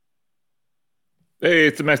Hey,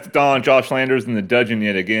 it's Domestic Don, Josh Landers in the Dudgeon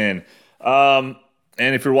yet again. And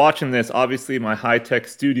if you're watching this, obviously my high-tech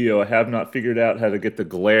studio, I have not figured out how to get the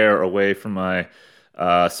glare away from my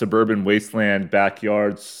suburban wasteland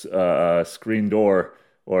backyard's screen door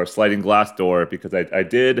or sliding glass door because I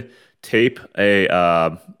did tape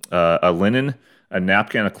a linen, a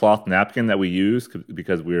napkin, a cloth napkin that we use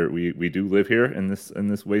because we do live here in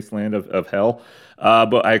this wasteland of hell.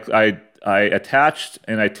 But I attached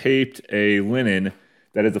and I taped a linen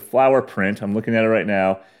that is a flower print. I'm looking at it right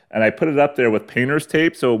now, and I put it up there with painter's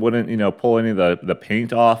tape so it wouldn't, pull any of the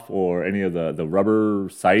paint off or any of the rubber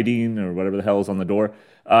siding or whatever the hell is on the door.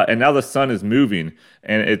 And now the sun is moving,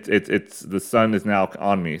 and it's the sun is now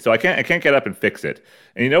on me, so I can't get up and fix it.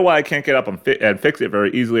 And you know why I can't get up and fix it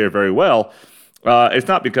very easily or very well? It's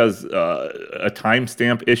not because a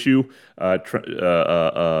timestamp issue. What's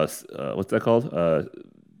that called?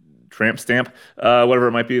 Tramp stamp, whatever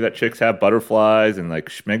it might be, that chicks have butterflies and like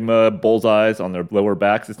schmegma bullseyes on their lower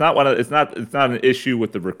backs. It's not an issue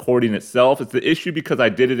with the recording itself. It's the issue because I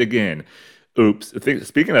did it again. Oops.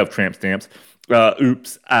 Speaking of tramp stamps,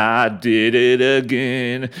 oops, I did it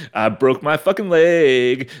again. I broke my fucking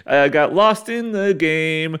leg. I got lost in the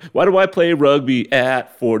game. Why do I play rugby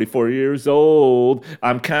at 44 years old?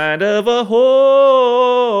 I'm kind of a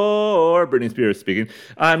whore. Britney Spears speaking.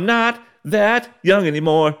 I'm not that young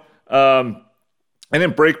anymore. I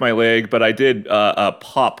didn't break my leg, but I did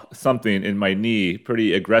pop something in my knee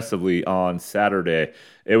pretty aggressively on Saturday.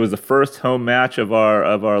 It was the first home match of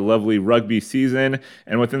our lovely rugby season,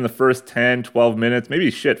 and within the first 10, 12 minutes, maybe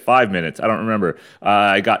 5 minutes, I don't remember,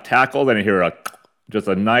 I got tackled, and I hear just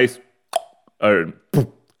a nice, or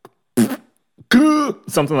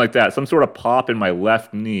something like that, some sort of pop in my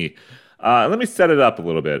left knee. Let me set it up a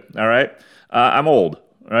little bit, all right? I'm old.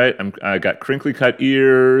 Right, I got crinkly cut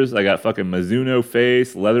ears. I got fucking Mizuno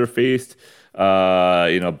face, leather faced.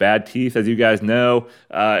 Bad teeth, as you guys know.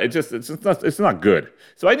 It's not good.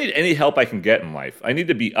 So I need any help I can get in life. I need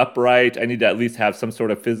to be upright. I need to at least have some sort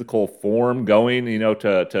of physical form going,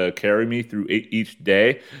 to carry me through each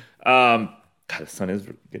day. God, the sun is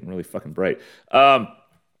getting really fucking bright.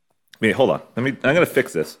 Wait, hold on. I'm gonna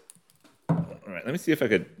fix this. All right, let me see if I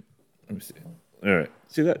could. Let me see. All right,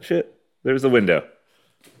 see that shit? There's the window.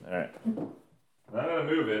 All right. I'm going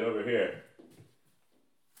to move it over here.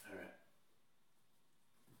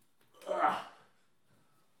 All right.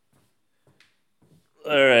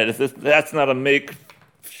 All right. If that's not a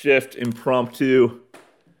makeshift, impromptu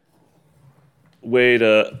way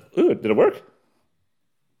to... Ooh, did it work?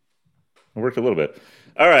 It worked a little bit.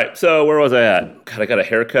 All right. So where was I at? God, I got a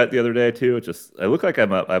haircut the other day, too. I look like I'm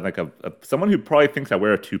like someone who probably thinks I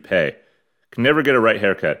wear a toupee. Can never get a right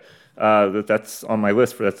haircut. That's on my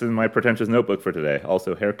list that's in my pretentious notebook for today.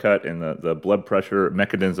 Also, haircut and the blood pressure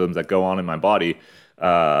mechanisms that go on in my body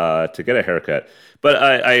to get a haircut. But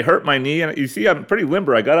I hurt my knee, and you see, I'm pretty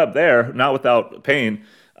limber. I got up there, not without pain.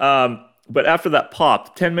 But after that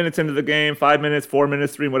popped, 10 minutes into the game, 5 minutes, 4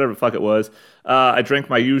 minutes, 3, whatever the fuck it was, I drank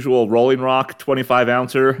my usual Rolling Rock 25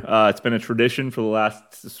 ouncer. It's been a tradition for the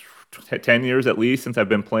last 10 years at least since I've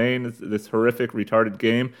been playing this horrific, retarded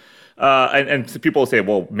game. And people will say,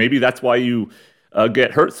 well, maybe that's why you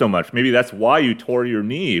get hurt so much. Maybe that's why you tore your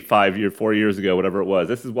knee 4 years ago, whatever it was.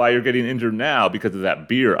 This is why you're getting injured now because of that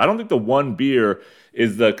beer. I don't think the one beer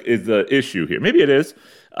is the issue here. Maybe it is,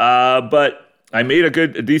 but I made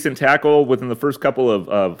a decent tackle within the first couple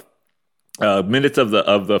of minutes of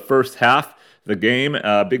the first half. The game,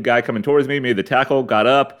 big guy coming towards me, made the tackle, got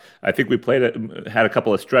up. I think we had a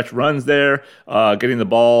couple of stretch runs there, getting the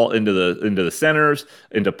ball into the centers,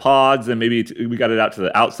 into pods, and maybe we got it out to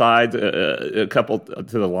the outside, a couple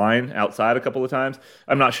to the line outside a couple of times.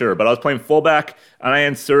 I'm not sure, but I was playing fullback, and I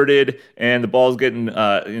inserted, and the ball's getting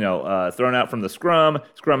thrown out from the scrum.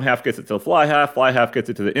 Scrum half gets it to the fly half gets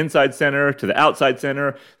it to the inside center, to the outside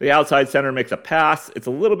center. The outside center makes a pass. It's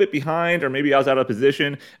a little bit behind, or maybe I was out of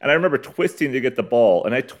position, and I remember twisting to get the ball,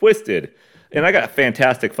 and I twisted, and I got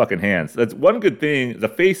fantastic fucking hands. That's one good thing. The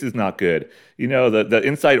face is not good. The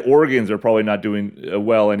inside organs are probably not doing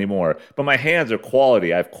well anymore, but my hands are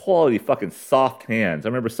quality. I have quality fucking soft hands. I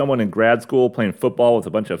remember someone in grad school playing football with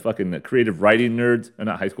a bunch of fucking creative writing nerds,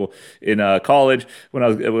 not high school, in college, when I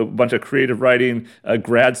was a bunch of creative writing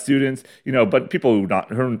grad students, but people who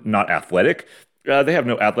are not athletic. They have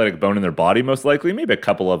no athletic bone in their body, most likely. Maybe a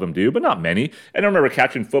couple of them do, but not many. And I remember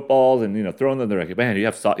catching footballs and throwing them. They're like, "Man, you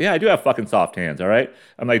have soft." Yeah, I do have fucking soft hands. All right.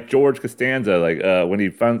 I'm like George Costanza, like when he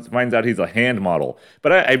finds out he's a hand model.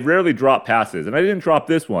 But I rarely drop passes, and I didn't drop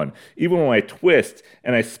this one. Even when I twist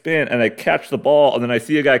and I spin and I catch the ball, and then I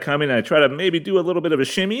see a guy coming, and I try to maybe do a little bit of a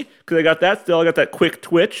shimmy because I got that still. I got that quick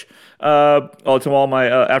twitch. To all my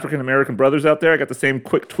African American brothers out there, I got the same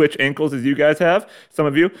quick twitch ankles as you guys have. Some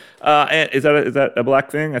of you. And is that a black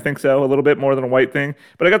thing? I think so. A little bit more than a white thing.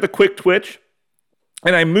 But I got the quick twitch.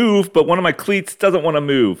 And I move, but one of my cleats doesn't want to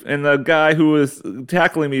move. And the guy who was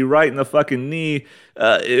tackling me right in the fucking knee,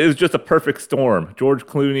 it was just a perfect storm. George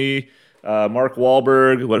Clooney, Mark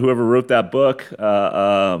Wahlberg, whoever wrote that book,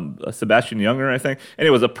 Sebastian Younger, I think. And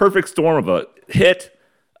it was a perfect storm of a hit,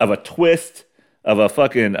 of a twist, of a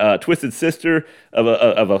fucking twisted sister, of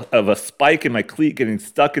a spike in my cleat getting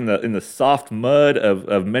stuck in the soft mud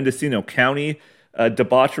of Mendocino County,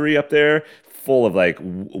 debauchery up there, full of like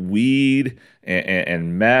weed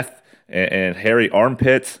and meth and hairy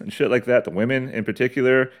armpits and shit like that. The women in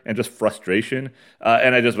particular, and just frustration.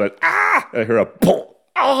 And I just went ah. I hear a boom.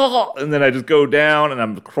 Oh, and then I just go down and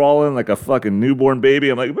I'm crawling like a fucking newborn baby.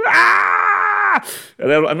 I'm like ah.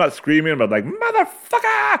 And I'm not screaming, but I'm like,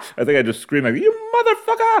 motherfucker! I think I just screamed like, you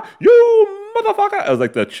motherfucker! You motherfucker! I was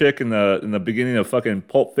like the chick in the beginning of fucking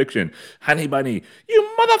Pulp Fiction. Honey bunny, you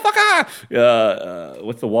motherfucker!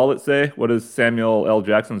 What's the wallet say? What does Samuel L.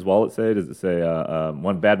 Jackson's wallet say? Does it say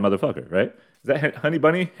one bad motherfucker, right? Is that Honey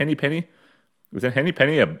Bunny? Henny Penny? Was that Henny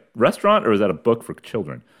Penny a restaurant or is that a book for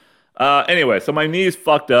children? Anyway, so my knee's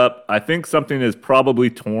fucked up. I think something is probably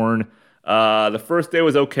torn. The first day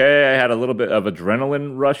was okay. I had a little bit of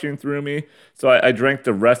adrenaline rushing through me, so I drank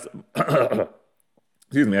the rest.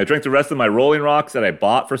 Excuse me. I drank the rest of my Rolling Rocks that I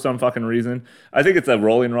bought for some fucking reason. I think it's a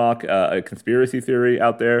Rolling Rock a conspiracy theory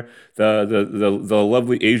out there. The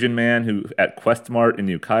lovely Asian man who at Questmart in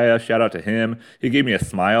Ukiah, shout out to him. He gave me a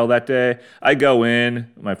smile that day. I go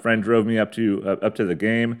in. My friend drove me up to the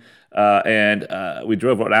game. And we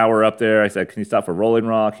drove an hour up there. I said, "Can you stop for Rolling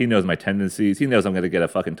Rock?" He knows my tendencies. He knows I'm going to get a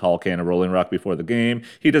fucking tall can of Rolling Rock before the game.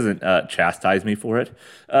 He doesn't chastise me for it.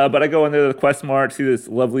 But I go in there to the Quest Mart, see this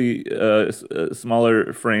lovely,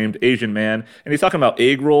 smaller framed Asian man, and he's talking about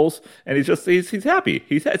egg rolls, and he's happy.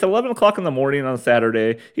 It's 11 o'clock in the morning on a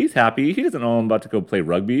Saturday. He's happy. He doesn't know I'm about to go play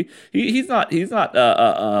rugby. He's not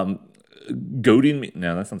goading me.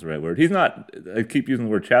 No, that's not the right word. He's not. I keep using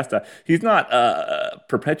the word chastise. He's not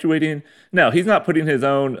perpetuating. No, he's not putting his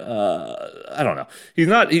own. I don't know. He's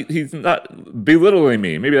not belittling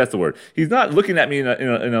me. Maybe that's the word. He's not looking at me in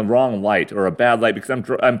a wrong light or a bad light because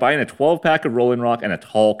I'm buying a 12 pack of Rolling Rock and a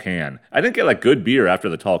tall can. I didn't get like good beer after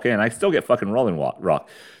the tall can. I still get fucking Rolling Rock.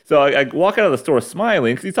 So I walk out of the store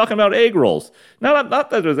smiling because he's talking about egg rolls. Not that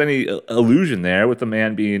there's any illusion there with the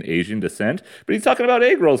man being Asian descent, but he's talking about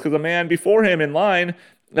egg rolls because the man before him in line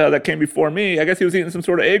that came before me, I guess he was eating some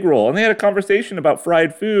sort of egg roll. And they had a conversation about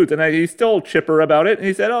fried foods, and he's still chipper about it. And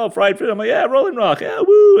he said, "Oh, fried food." I'm like, "Yeah, Rolling Rock. Yeah,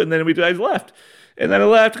 woo." And then I left. And then I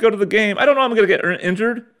left to go to the game. I don't know I'm going to get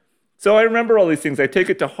injured. So I remember all these things. I take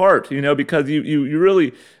it to heart, because you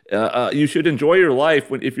really you should enjoy your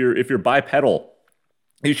life if you're bipedal.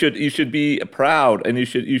 You should be proud, and you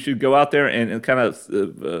should go out there and kind of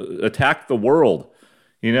attack the world.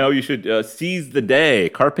 You should seize the day,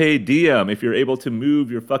 carpe diem. If you're able to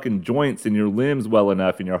move your fucking joints and your limbs well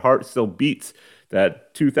enough, and your heart still beats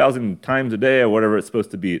that 2,000 times a day or whatever it's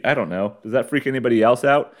supposed to beat. I don't know. Does that freak anybody else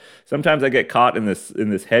out? Sometimes I get caught in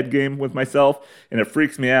this head game with myself, and it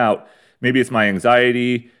freaks me out. Maybe it's my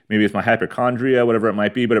anxiety. Maybe it's my hypochondria, whatever it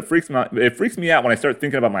might be, but it freaks me out when I start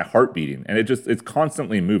thinking about my heart beating, and it's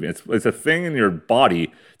constantly moving. It's a thing in your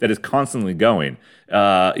body that is constantly going.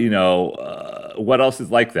 What else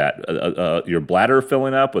is like that? Your bladder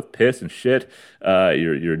filling up with piss and shit.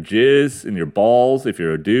 Your jizz and your balls. If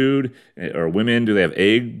you're a dude or women, do they have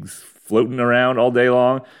eggs floating around all day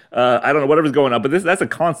long? I don't know, whatever's going on, but that's a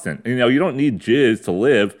constant. You don't need jizz to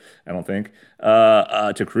live. I don't think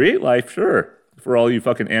to create life. Sure. For all you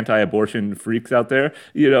fucking anti-abortion freaks out there,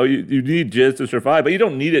 you need jizz to survive, but you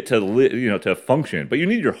don't need it to function. But you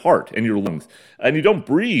need your heart and your lungs, and you don't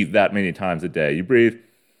breathe that many times a day. You breathe,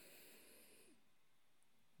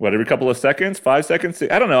 every couple of seconds, 5 seconds?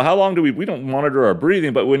 I don't know. How long we don't monitor our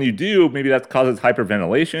breathing, but when you do, maybe that causes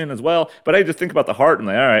hyperventilation as well. But I just think about the heart and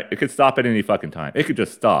all right, it could stop at any fucking time. It could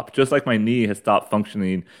just stop. Just like my knee has stopped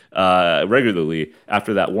functioning regularly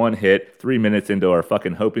after that one hit 3 minutes into our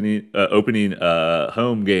fucking opening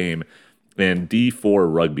home game in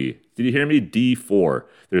D4 rugby. Did you hear me? D4.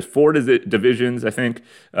 There's 4 divisions, I think.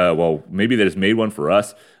 Maybe they just made one for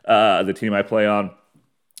us, the team I play on.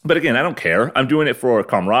 But again, I don't care. I'm doing it for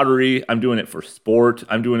camaraderie. I'm doing it for sport.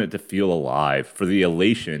 I'm doing it to feel alive, for the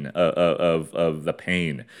elation of the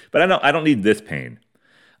pain. But I don't need this pain.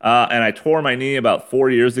 And I tore my knee about 4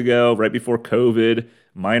 years ago, right before COVID.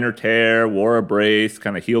 Minor tear, wore a brace,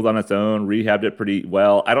 kind of healed on its own, rehabbed it pretty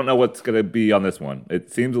well. I don't know what's going to be on this one.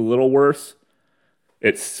 It seems a little worse.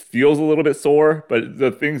 It feels a little bit sore, but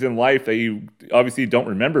the things in life that you obviously don't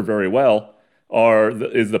remember very well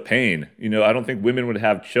is the pain. I don't think women would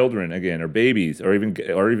have children again, or babies, or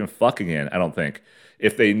even fuck again. I don't think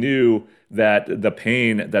if they knew that the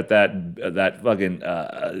pain that fucking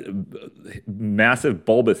massive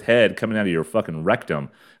bulbous head coming out of your fucking rectum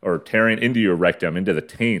or tearing into your rectum into the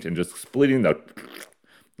taint and just splitting the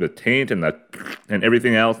taint and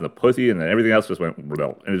everything else and the pussy and then everything else just went and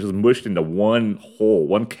it just mushed into one hole,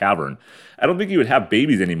 one cavern. I don't think you would have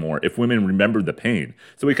babies anymore if women remembered the pain.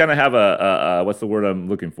 So we kind of have a what's the word I'm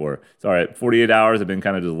looking for? Sorry, 48 hours have been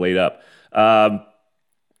kind of just laid up.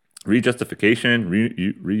 Rejustification,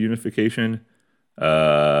 reunification,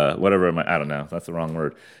 whatever. I don't know. That's the wrong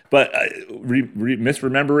word. But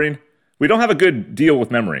misremembering. We don't have a good deal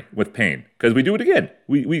with memory, with pain, because we do it again.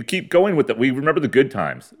 We keep going with it. We remember the good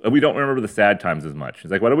times. We don't remember the sad times as much.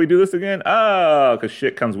 It's like, why do we do this again? Oh, because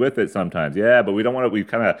shit comes with it sometimes. Yeah, but we don't want to. We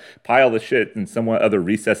kind of pile the shit in somewhat other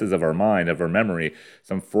recesses of our mind, of our memory,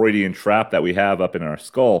 some Freudian trap that we have up in our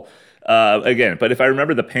skull. Again, but if I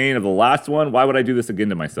remember the pain of the last one, why would I do this again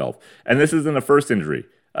to myself? And this isn't the first injury.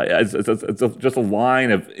 It's just a line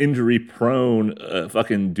of injury-prone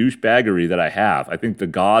fucking douchebaggery that I have. I think the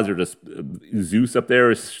gods are just Zeus up there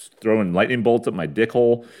is throwing lightning bolts at my dick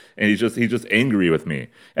hole, and he's just angry with me.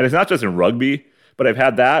 And it's not just in rugby, but I've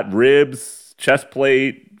had that ribs, chest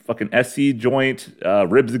plate, fucking SC joint,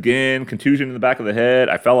 ribs again, contusion in the back of the head.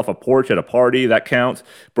 I fell off a porch at a party. That counts.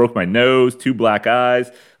 Broke my nose, 2 black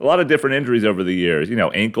eyes. A lot of different injuries over the years.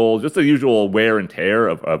 Ankle, just the usual wear and tear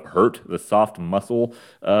of hurt, the soft muscle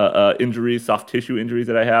injuries, soft tissue injuries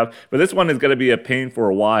that I have. But this one is going to be a pain for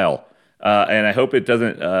a while. And I hope it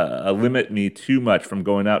doesn't limit me too much from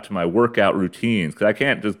going out to my workout routines, because I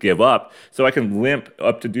can't just give up. So I can limp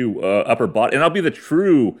up to do upper body, and I'll be the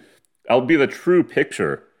true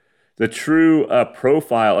picture, the true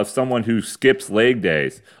profile of someone who skips leg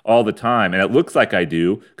days all the time. And it looks like I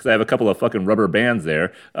do because I have a couple of fucking rubber bands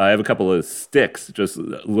there. I have a couple of sticks just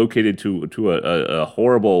located to a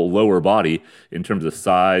horrible lower body in terms of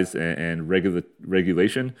size and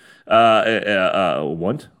regulation.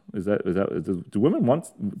 Want? Do women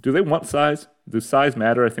want, do they want size? Does size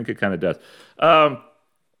matter? I think it kind of does.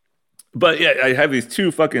 But yeah, I have these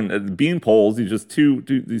 2 fucking bean poles. These two,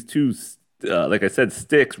 like I said,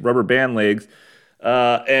 sticks, rubber band legs,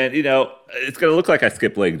 and it's gonna look like I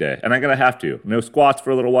skip leg day, and I'm gonna have to. No squats for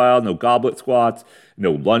a little while, no goblet squats,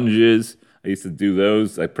 no lunges. I used to do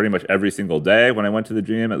those like pretty much every single day when I went to the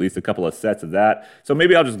gym, at least a couple of sets of that. So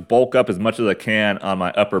maybe I'll just bulk up as much as I can on my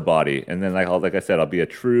upper body. And then like I said, I'll be a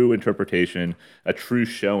true interpretation, a true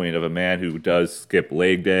showing of a man who does skip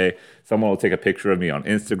leg day. Someone will take a picture of me on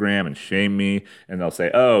Instagram and shame me, and they'll say,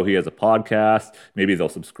 oh, he has a podcast. Maybe they'll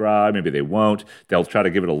subscribe, maybe they won't. They'll try to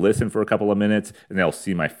give it a listen for a couple of minutes, and they'll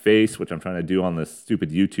see my face, which I'm trying to do on this stupid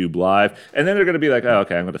YouTube live. And then they're going to be like, oh,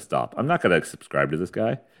 okay, I'm going to stop. I'm not going to subscribe to this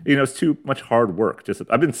guy. It's too much hard work.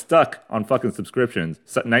 I've been stuck on fucking subscriptions,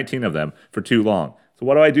 19 of them, for too long. So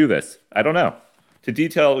why do I do this? I don't know. To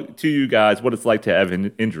detail to you guys what it's like to have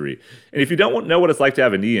an injury. And if you don't know what it's like to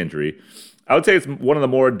have a knee injury, I would say it's one of the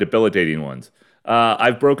more debilitating ones.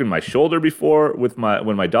 I've broken my shoulder before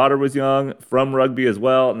when my daughter was young, from rugby as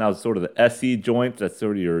well. Now it's sort of the SE joint, that's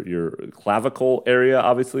sort of your clavicle area,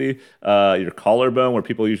 obviously. Your collarbone, where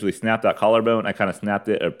people usually snap that collarbone. I kind of snapped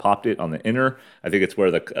it or popped it on the inner. I think it's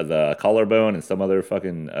where the collarbone and some other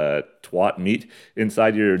fucking twat meet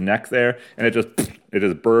inside your neck there, and it just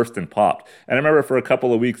burst and popped. And I remember for a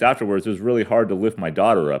couple of weeks afterwards, it was really hard to lift my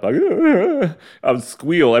daughter up. I would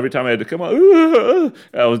squeal every time I had to come on.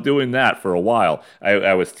 I was doing that for a while.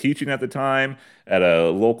 I was teaching at the time at a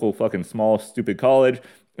local fucking small stupid college,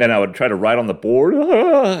 and I would try to write on the board,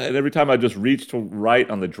 and every time I just reached to write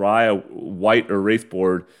on the dry white erase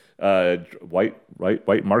board,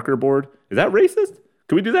 white marker board. Is that racist?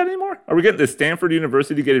 Can we do that anymore? Are we getting this Stanford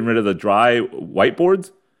University getting rid of the dry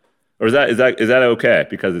whiteboards? Or is that okay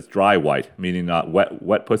because it's dry white, meaning not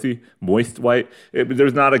wet pussy, moist white?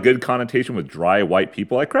 There's not a good connotation with dry white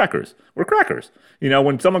people like crackers. We're crackers.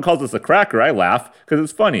 When someone calls us a cracker, I laugh because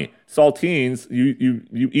it's funny. Saltines,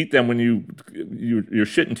 you eat them when you're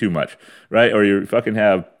shitting too much, right? Or you fucking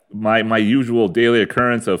have my usual daily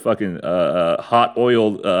occurrence of fucking hot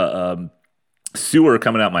oiled sewer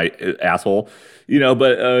coming out my asshole, but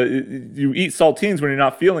you eat saltines when you're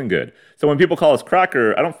not feeling good. So when people call us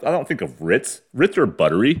cracker, I don't think of Ritz. Ritz are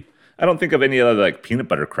buttery. I don't think of any other like peanut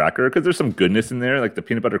butter cracker because there's some goodness in there, like the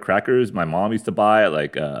peanut butter crackers my mom used to buy at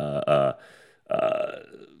like what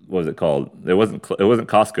was it called? It wasn't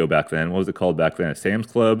Costco back then. What was it called back then? Sam's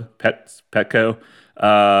Club, Petco,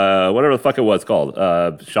 whatever the fuck it was called.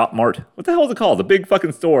 Shop Mart. What the hell was it called? The big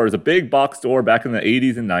fucking store. It was a big box store back in the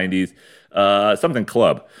 80s and 90s. Something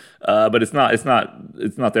club. But it's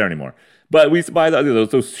not there anymore. But we used to buy those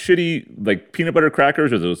shitty like peanut butter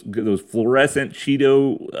crackers or those fluorescent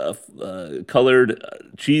Cheeto colored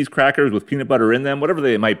cheese crackers with peanut butter in them, whatever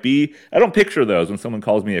they might be. I don't picture those when someone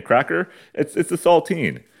calls me a cracker. It's a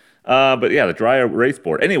saltine. But yeah, the dry erase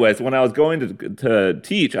board. Anyways, when I was going to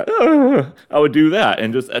teach, I would do that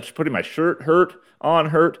and just putting my shirt hurt,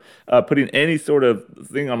 putting any sort of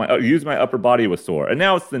thing on use my upper body was sore. And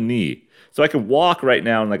now it's the knee. So I can walk right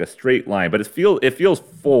now in like a straight line, but it feels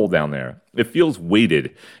full down there. It feels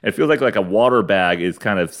weighted. It feels like a water bag is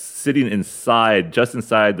kind of sitting just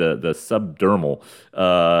inside the subdermal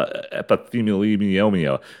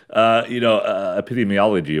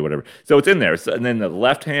epidemiology or whatever. So it's in there. So, and then the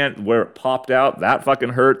left hand where it popped out, that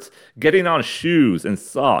fucking hurts. Getting on shoes and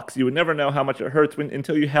socks, you would never know how much it hurts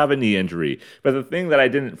until you have a knee injury. But the thing that I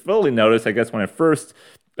didn't fully notice, I guess, when I first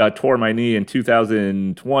tore my knee in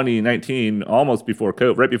 2019, almost before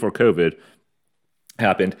COVID, right before COVID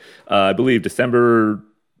happened. I believe December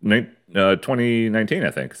 2019, I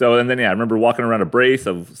think. So, and then, yeah, I remember walking around a brace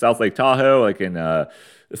of South Lake Tahoe, like in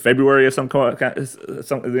February of some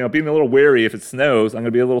being a little wary if it snows, I'm going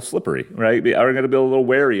to be a little slippery, right? I'm going to be a little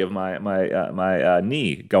wary of my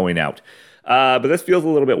knee going out. But this feels a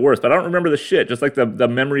little bit worse. But I don't remember the shit. Just like the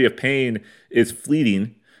memory of pain is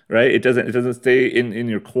fleeting. Right? It doesn't stay in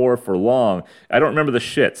your core for long. I don't remember the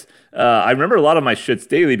shits. I remember a lot of my shits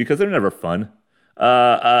daily because they're never fun.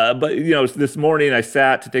 But this morning I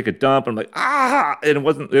sat to take a dump. And I'm like, and it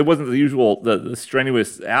wasn't the usual the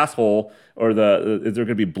strenuous asshole or is there going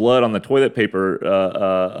to be blood on the toilet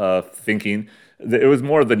paper thinking. It was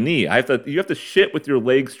more of the knee. You have to shit with your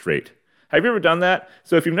legs straight. Have you ever done that?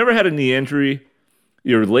 So if you've never had a knee injury,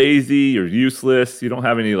 you're lazy, you're useless, you don't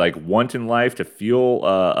have any like want in life to feel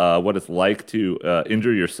what it's like to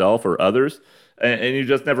injure yourself or others, and you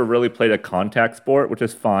just never really played a contact sport, which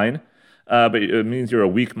is fine, but it means you're a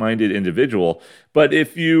weak-minded individual. But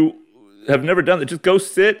if you have never done that, just go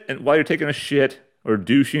sit and while you're taking a shit or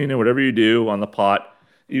douching or whatever you do on the pot,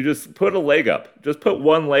 you just put a leg up, just put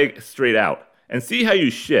one leg straight out, and see how you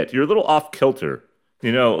shit. You're a little off kilter,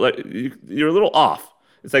 like you're a little off.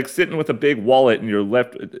 It's like sitting with a big wallet in your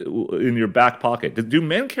back pocket. Do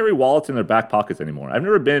men carry wallets in their back pockets anymore? I've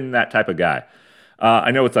never been that type of guy.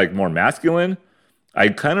 I know it's like more masculine. I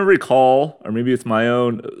kind of recall, or maybe it's my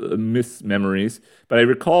own mismemories, but I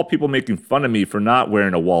recall people making fun of me for not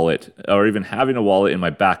wearing a wallet or even having a wallet in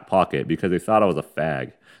my back pocket because they thought I was a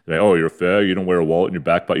fag. They're like, oh, you're a fag. You don't wear a wallet in your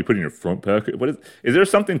back pocket. You put it in your front pocket. Is there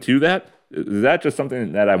something to that? Is that just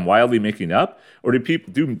something that I'm wildly making up, or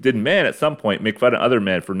did men at some point make fun of other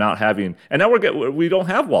men for not having? And now we don't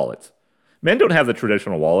have wallets. Men don't have the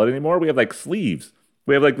traditional wallet anymore. We have like sleeves.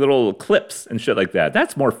 We have like little clips and shit like that.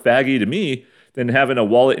 That's more faggy to me than having a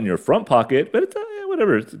wallet in your front pocket. But it's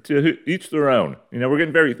whatever. It's to each their own.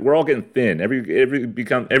 We're all getting thin.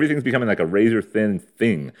 Everything's becoming like a razor thin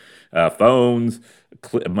thing. Phones,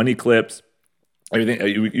 money clips. Everything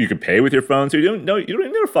you can pay with your phone, so you don't need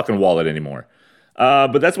a fucking wallet anymore.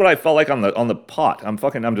 But that's what I felt like on the pot. I'm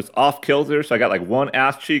just off kilter. So I got like one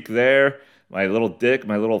ass cheek there. My little dick,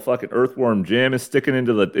 my little fucking earthworm Jim is sticking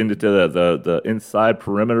into the inside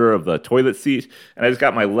perimeter of the toilet seat, and I just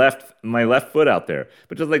got my left foot out there,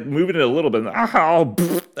 but just like moving it a little bit. And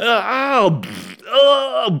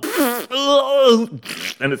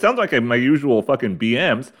it sounds like my usual fucking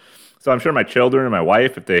BMs. So I'm sure my children and my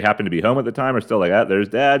wife, if they happen to be home at the time, are still like, there's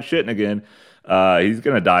dad shitting again. He's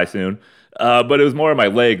going to die soon. But it was more of my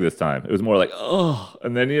leg this time. It was more like, oh.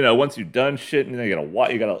 And then, once you're done shitting,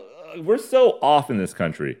 we're so off in this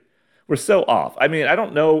country. We're so off. I mean, I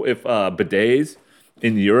don't know if bidets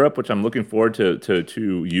in Europe, which I'm looking forward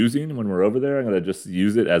to using when we're over there, I'm going to just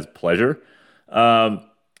use it as pleasure.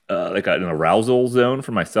 Like an arousal zone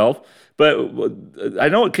for myself. But I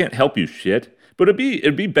know it can't help you shit. But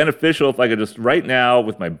it'd be beneficial if I could just right now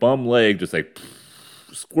with my bum leg just like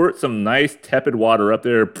squirt some nice tepid water up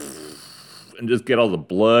there and just get all the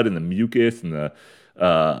blood and the mucus and the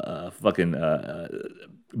fucking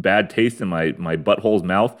bad taste in my butthole's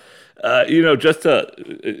mouth. Just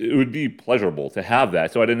it would be pleasurable to have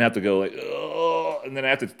that, so I didn't have to go like, oh, and then I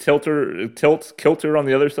have to kilt her on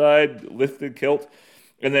the other side, lift the kilt,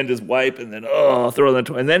 and then just wipe, and then throw in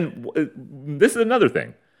the and then this is another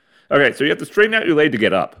thing. Okay, so you have to straighten out your leg to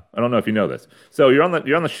get up. I don't know if you know this. So you're on the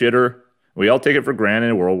shitter. We all take it for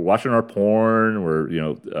granted. We're watching our porn.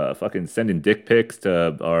 We're fucking sending dick pics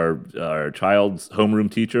to our child's homeroom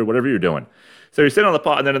teacher. Whatever you're doing. So you're sitting on the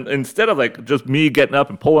pot, and then instead of like just me getting up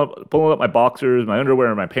and pulling up my boxers, my underwear,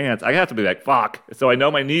 and my pants, I have to be like, fuck. So I know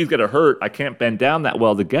my knees gonna hurt. I can't bend down that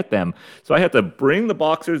well to get them. So I have to bring the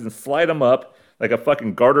boxers and slide them up like a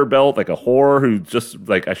fucking garter belt, like a whore who just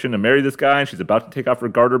like, I shouldn't have married this guy, and she's about to take off her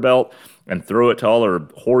garter belt and throw it to all her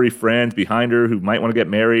hoary friends behind her who might want to get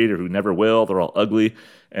married or who never will. They're all ugly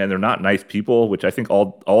and they're not nice people, which I think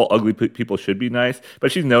all ugly people should be nice.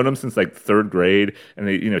 But she's known them since like third grade,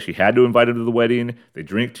 and she had to invite them to the wedding. They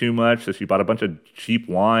drink too much, so she bought a bunch of cheap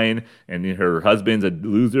wine, and her husband's a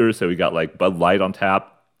loser, so he got like Bud Light on tap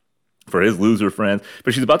for his loser friends.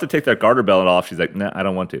 But she's about to take that garter belt off. She's like, nah, I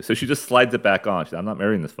don't want to. So she just slides it back on. She's like, I'm not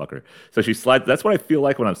marrying this fucker. So she slides. That's what I feel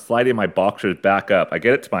like when I'm sliding my boxers back up. I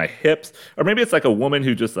get it to my hips. Or maybe it's like a woman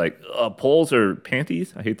who just like pulls her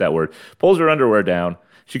panties. I hate that word. Pulls her underwear down.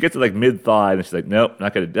 She gets to like mid-thigh and she's like, nope,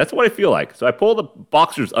 not going to. That's what I feel like. So I pull the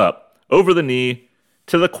boxers up over the knee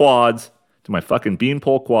to the quads, to my fucking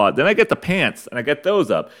beanpole quad. Then I get the pants and I get those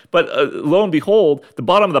up. But lo and behold, the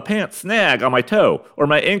bottom of the pants snag on my toe or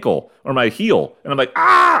my ankle or my heel. And I'm like,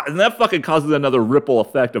 ah! And that fucking causes another ripple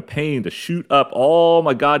effect of pain to shoot up all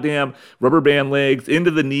my goddamn rubber band legs, into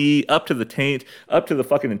the knee, up to the taint, up to the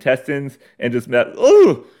fucking intestines, and just,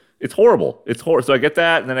 ooh! It's horrible. It's horrible. So I get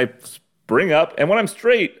that, and then I spring up, and when I'm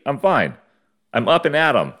straight, I'm fine. I'm up and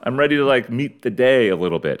at 'em. I'm ready to like meet the day a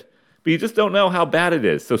little bit. But you just don't know how bad it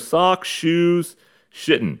is. So socks, shoes,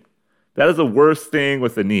 shitting. That is the worst thing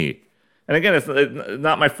with the knee. And again, it's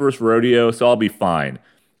not my first rodeo, so I'll be fine.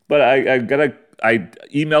 But I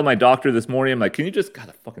emailed my doctor this morning. I'm like, can you just, God,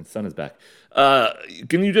 the fucking sun is back.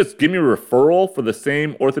 Can you just give me a referral for the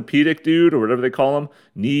same orthopedic dude or whatever they call him,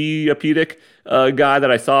 knee-opedic guy that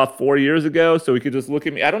I saw 4 years ago, so he could just look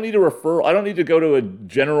at me. I don't need a referral. I don't need to go to a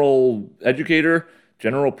general educator,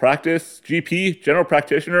 general practice, GP, general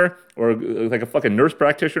practitioner, or like a fucking nurse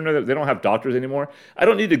practitioner. They don't have doctors anymore. I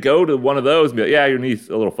don't need to go to one of those and be like, yeah, your knee's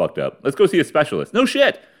a little fucked up. Let's go see a specialist. No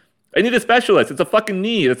shit. I need a specialist. It's a fucking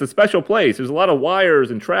knee. It's a special place. There's a lot of wires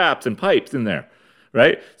and traps and pipes in there,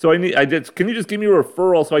 right? So can you just give me a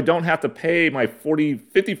referral so I don't have to pay my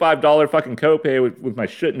 $55 fucking copay with my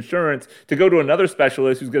shit insurance to go to another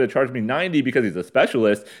specialist who's going to charge me $90 because he's a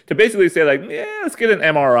specialist, to basically say like, yeah, let's get an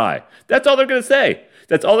MRI. That's all they're going to say.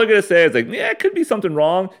 That's all they're going to say is like, yeah, it could be something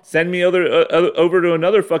wrong. Send me over to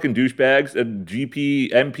another fucking douchebags, a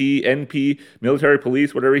GP, MP, NP, military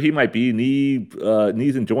police, whatever he might be, knees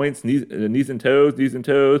and joints, knees and toes,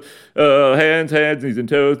 hands, knees and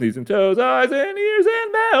toes, eyes and ears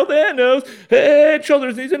and mouth and nose, head,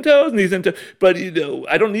 shoulders, knees and toes. But,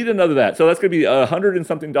 I don't need another of that. So that's going to be $100 and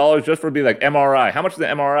something just for being like MRI. How much is the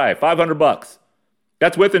MRI? $500.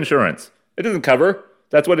 That's with insurance. It doesn't cover.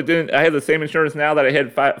 That's what it didn't. I have the same insurance now that I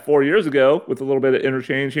had 4 years ago with a little bit of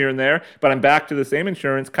interchange here and there, but I'm back to the same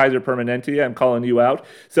insurance, Kaiser Permanente. I'm calling you out.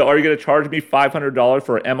 So are you going to charge me $500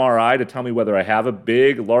 for an MRI to tell me whether I have a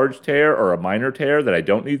big, large tear or a minor tear that I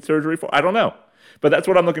don't need surgery for? I don't know. But that's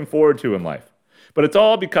what I'm looking forward to in life. But it's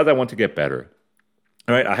all because I want to get better.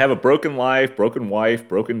 All right, I have a broken life, broken wife,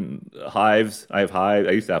 broken hives. I have hives.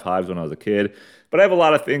 I used to have hives when I was a kid. But I have a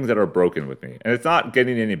lot of things that are broken with me. And it's not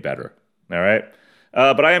getting any better. All right?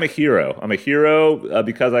 But I am a hero. I'm a hero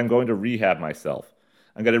because I'm going to rehab myself.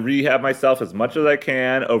 I'm going to rehab myself as much as I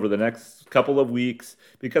can over the next couple of weeks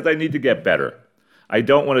because I need to get better. I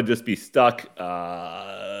don't want to just be stuck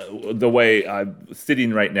the way I'm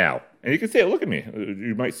sitting right now. And you can say, look at me.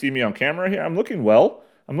 You might see me on camera here. I'm looking well.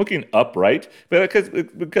 I'm looking upright. But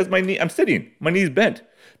because my knee, I'm sitting. My knee's bent.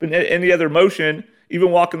 But any other motion,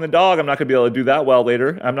 even walking the dog, I'm not going to be able to do that well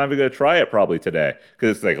later. I'm not even going to try it probably today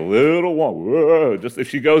because it's like a little whoa. Just if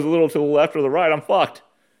she goes a little to the left or the right, I'm fucked.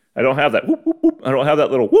 I don't have that whoop, whoop, whoop. I don't have that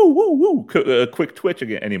little woo, woo, woo, quick twitch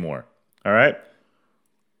anymore. All right?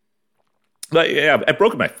 But yeah, I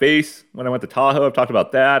broke my face when I went to Tahoe. I've talked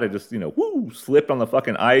about that. I just, slipped on the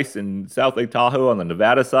fucking ice in South Lake Tahoe on the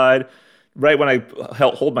Nevada side. Right when I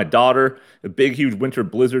hold my daughter, a big, huge winter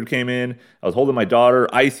blizzard came in. I was holding my daughter,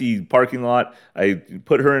 icy parking lot. I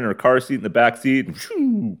put her in her car seat in the back seat, and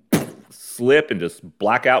shoo, slip and just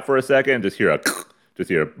black out for a second, and just hear a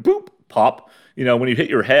boop, pop. When you hit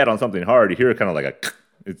your head on something hard, you hear it kind of like a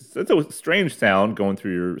It's a strange sound going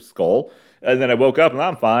through your skull. And then I woke up and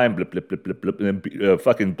I'm fine. Blip, blip, blip, blip, blip. And then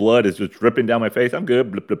fucking blood is just dripping down my face. I'm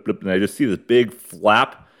good. Blip, blip, blip. And I just see this big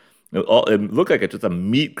flap. It looked like it's just a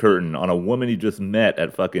meat curtain on a woman you just met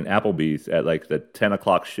at fucking Applebee's at like the 10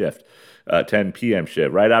 o'clock shift, 10 p.m.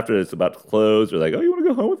 shift. Right after it's about to close, they're like, oh, you want to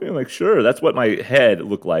go home with me? I'm like, sure. That's what my head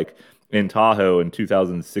looked like in Tahoe in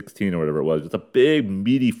 2016 or whatever it was. Just a big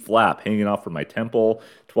meaty flap hanging off from my temple.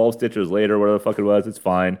 12 stitches later, whatever the fuck it was, it's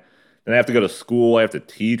fine. Then I have to go to school. I have to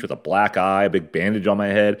teach with a black eye, a big bandage on my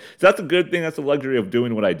head. So that's a good thing. That's the luxury of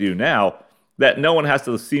doing what I do now, that no one has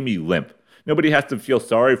to see me limp. Nobody has to feel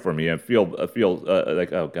sorry for me and feel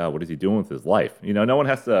like, oh God, what is he doing with his life? You know, no one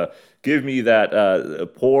has to give me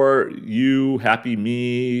that poor you, happy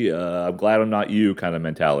me, I'm glad I'm not you kind of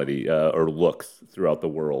mentality or looks throughout the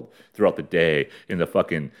world, throughout the day, in the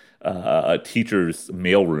fucking teacher's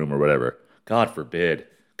mailroom or whatever. God forbid.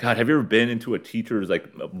 God, have you ever been into a teacher's like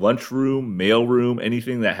lunchroom, mailroom,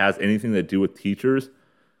 anything that has anything to do with teachers?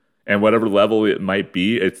 And whatever level it might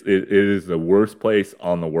be, it is the worst place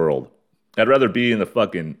on the world. I'd rather be in the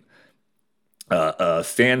fucking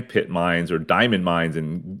sand pit mines or diamond mines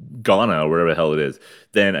in Ghana or wherever the hell it is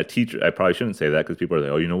than a teacher. I probably shouldn't say that because people are like,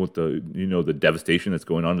 oh, the devastation that's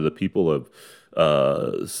going on to the people of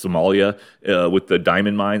Somalia with the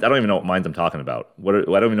diamond mines. I don't even know what mines I'm talking about. I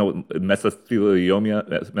don't even know what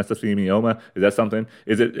mesothelioma is. That something?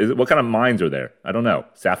 Is it what kind of mines are there? I don't know.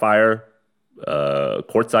 Sapphire,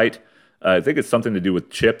 quartzite. I think it's something to do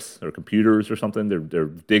with chips or computers or something. They're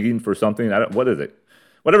digging for something. What is it?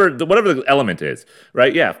 Whatever the element is,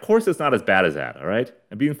 right? Yeah, of course it's not as bad as that, all right?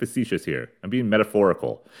 I'm being facetious here. I'm being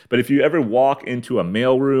metaphorical. But if you ever walk into a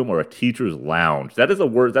mailroom or a teacher's lounge, that is a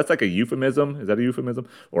word, that's like a euphemism. Is that a euphemism?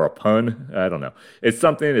 Or a pun? I don't know. It's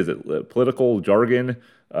something, is it political jargon,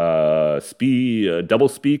 double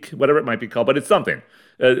speak, whatever it might be called, but it's something.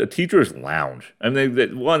 A teacher's lounge. I mean,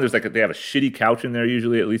 there's like they have a shitty couch in there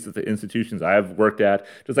usually, at least at the institutions I've worked at.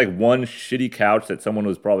 Just like one shitty couch that someone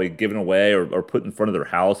was probably giving away or put in front of their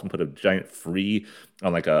house and put a giant free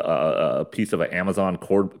on like a piece of an Amazon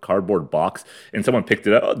cardboard box, and someone picked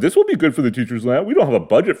it up. Oh, this will be good for the teacher's lounge. We don't have a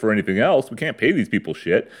budget for anything else. We can't pay these people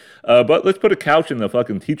shit. But let's put a couch in the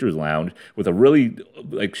fucking teacher's lounge with a really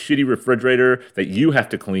like shitty refrigerator that you have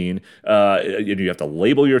to clean. You have to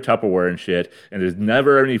label your Tupperware and shit. And there's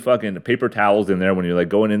never any fucking paper towels in there when you're like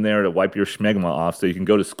going in there to wipe your schmegma off so you can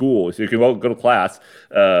go to school, so you can go to class.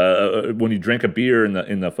 When you drink a beer in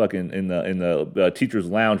the teacher's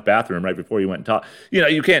lounge bathroom right before you went and taught. You know,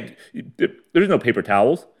 you can't, there's no paper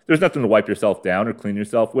towels. There's nothing to wipe yourself down or clean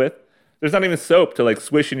yourself with. There's not even soap to like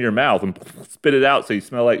swish in your mouth and spit it out so you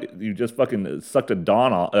smell like you just fucking sucked a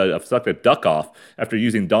duck off after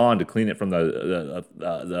using Dawn to clean it from the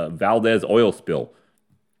Valdez oil spill.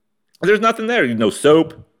 There's nothing there. No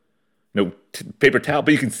soap, no paper towel,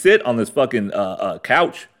 but you can sit on this fucking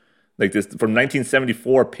couch, like this from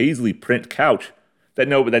 1974 Paisley print couch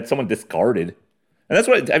that someone discarded. And that's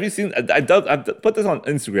what, have you seen, I've put this on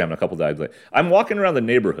Instagram a couple times. Like, I'm walking around the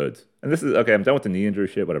neighborhoods, and this is, okay, I'm done with the knee injury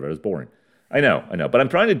shit, whatever, it was boring. I know, but I'm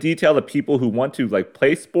trying to detail the people who want to, like,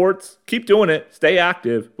 play sports, keep doing it, stay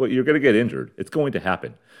active, but you're going to get injured. It's going to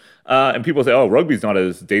happen. And people say, oh, rugby's not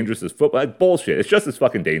as dangerous as football. That's bullshit. It's just as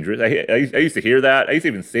fucking dangerous. I used to hear that. I used to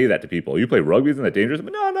even say that to people. You play rugby, isn't that dangerous?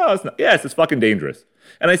 But no, it's not. Yes, it's fucking dangerous.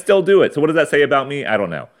 And I still do it. So what does that say about me? I don't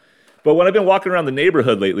know. But when I've been walking around the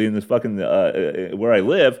neighborhood lately in this fucking where I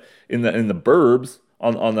live in the burbs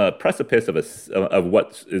on the precipice of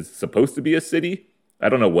what is supposed to be a city, I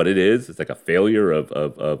don't know what it is. It's like a failure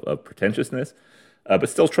of pretentiousness, but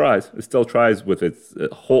still tries. It still tries with its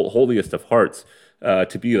holiest of hearts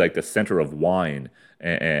to be like the center of wine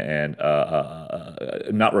and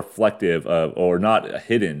not reflective of or not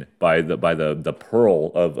hidden by the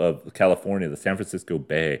pearl of California, the San Francisco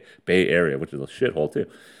Bay Area, which is a shithole too.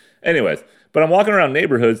 Anyways, but I'm walking around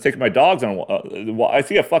neighborhoods, taking my dogs on. I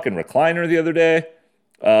see a fucking recliner the other day.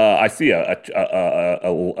 I see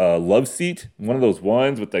a love seat, one of those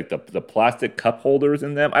ones with like the plastic cup holders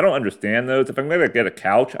in them. I don't understand those. If I'm gonna get a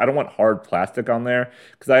couch, I don't want hard plastic on there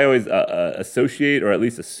because I always associate or at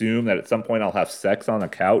least assume that at some point I'll have sex on a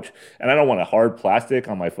couch, and I don't want a hard plastic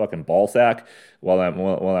on my fucking ball sack while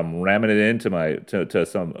I'm ramming it into to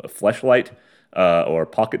some fleshlight or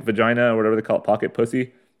pocket vagina or whatever they call it, pocket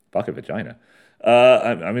pussy. Pocket vagina.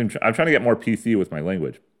 I'm trying to get more PC with my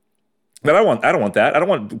language, but I don't want that. I don't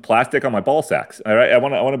want plastic on my ball sacks. All right, I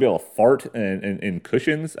want to be able to fart in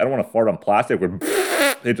cushions. I don't want to fart on plastic where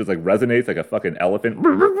it just like resonates like a fucking elephant.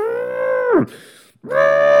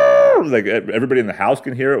 Like everybody in the house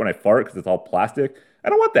can hear it when I fart because it's all plastic. I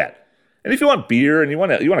don't want that. And if you want beer and you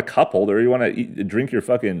want a cup holder, you want to drink your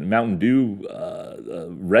fucking Mountain Dew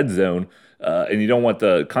Red Zone, and you don't want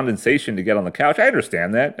the condensation to get on the couch, I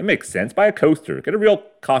understand that. It makes sense. Buy a coaster. Get a real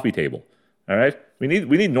coffee table. All right. We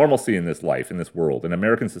need normalcy in this life, in this world, in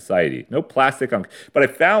American society. No plastic on. But I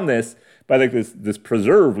found this by like this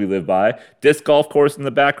preserve we live by, disc golf course in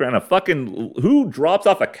the background. A fucking who drops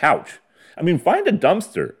off a couch? I mean, find a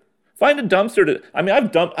dumpster. Find a dumpster to. I mean,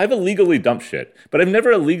 I've illegally dumped shit, but I've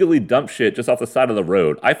never illegally dumped shit just off the side of the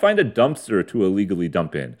road. I find a dumpster to illegally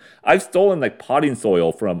dump in. I've stolen like potting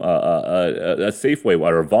soil from a Safeway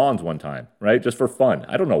or Vaughn's one time, right? Just for fun.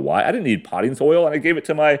 I don't know why. I didn't need potting soil, and I gave it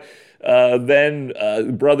to my then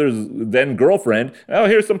brother's then girlfriend. Oh,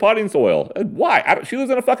 here's some potting soil. Why? She lives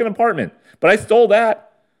in a fucking apartment, but I stole that.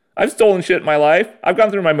 I've stolen shit in my life. I've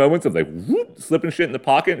gone through my moments of like slipping shit in the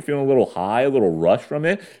pocket and feeling a little high, a little rush from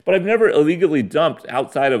it. But I've never illegally dumped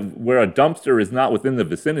outside of where a dumpster is not within the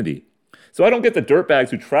vicinity. So I don't get the dirtbags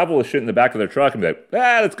who travel with shit in the back of their truck and be like,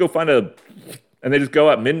 let's go find a, and they just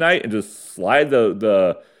go at midnight and just slide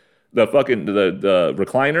the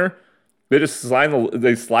recliner. They just slide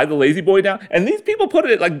the lazy boy down. And these people put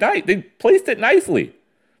it like night. They placed it nicely.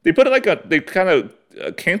 They put it they kind of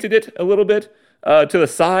canted it a little bit. To the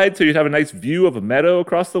side, so you'd have a nice view of a meadow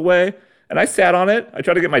across the way. And I sat on it. I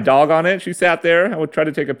tried to get my dog on it. She sat there. I would try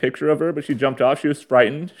to take a picture of her, but she jumped off. She was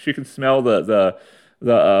frightened. She could smell the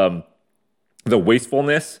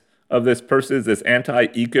wastefulness of this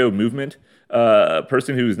anti-eco movement.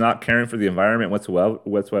 Person who's not caring for the environment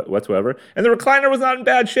whatsoever. And the recliner was not in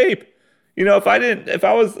bad shape. You know, if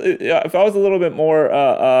I was a little bit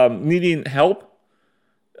more needing help.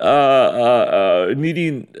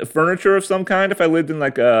 Needing furniture of some kind, if I lived in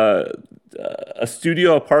like a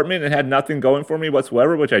studio apartment and had nothing going for me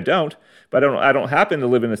whatsoever, which I don't, but I don't happen to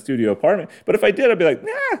live in a studio apartment. But if I did, I'd be like,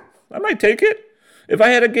 I might take it. If I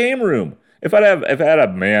had a game room, if I had a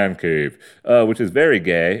man cave, which is very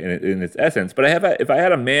gay in its essence, but if I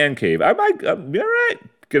had a man cave, I might be all right.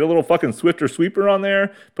 Get a little fucking Swifter sweeper on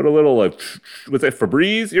there, put a little what's it,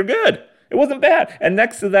 Febreze, you're good. It wasn't bad. And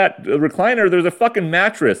next to that recliner, there's a fucking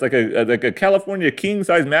mattress, like a California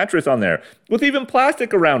king-size mattress on there with even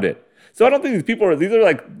plastic around it. So I don't think these are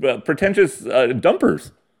like pretentious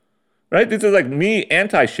dumpers, right? This is like me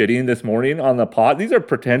anti-shitting this morning on the pod. These are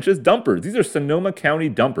pretentious dumpers. These are Sonoma County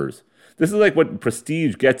dumpers. This is like what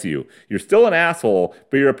prestige gets you. You're still an asshole,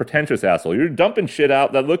 but you're a pretentious asshole. You're dumping shit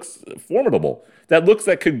out that looks formidable. That looks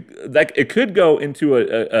like it could go into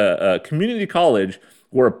a community college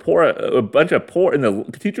where a bunch of poor in the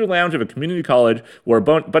teacher lounge of a community college where a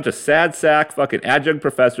bunch of sad sack fucking adjunct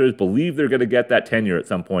professors believe they're going to get that tenure at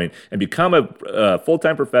some point and become a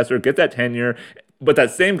full-time professor, get that tenure, but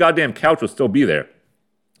that same goddamn couch will still be there.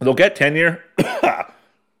 They'll get tenure.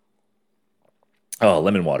 Oh,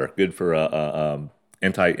 lemon water, good for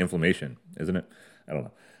anti-inflammation, isn't it? I don't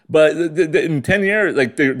know. But in 10 years,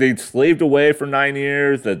 like they slaved away for 9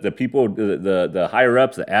 years. The people, the higher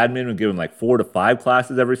ups, the admin would give them like 4 to 5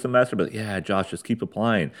 classes every semester. But yeah, Josh, just keep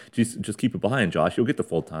applying. Just keep applying, Josh. You'll get the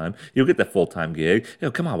full time. You'll get the full time gig. You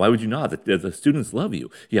know, come on, why would you not? The students love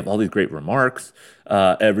you. You have all these great remarks.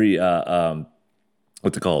 Every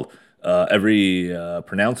what's it called? Every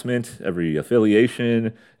pronouncement, every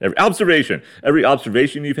affiliation, every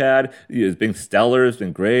observation you've had has been stellar, has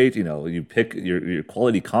been great. You know, you pick your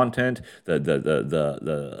quality content, the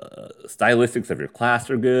stylistics of your class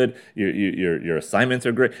are good. Your assignments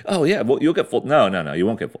are great. Oh yeah, well you'll get full. No, you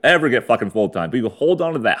won't ever get fucking full time. But you hold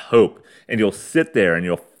on to that hope, and you'll sit there and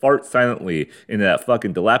you'll fart silently in that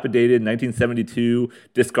fucking dilapidated 1972,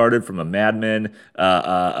 discarded from a Mad Men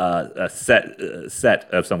set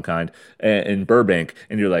of some kind in Burbank,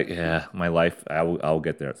 and you're like, yeah, my life, I'll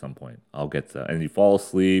get there at some point. I'll get there. And you fall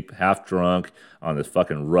asleep, half drunk, on this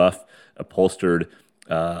fucking rough, upholstered,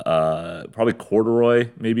 probably corduroy,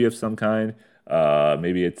 maybe of some kind.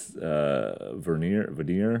 Maybe it's veneer,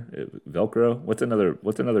 Velcro. What's another?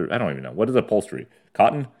 I don't even know. What is upholstery?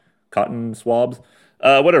 Cotton swabs.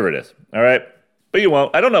 Whatever it is, all right? But you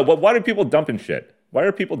won't. I don't know. Why are people dumping shit? Why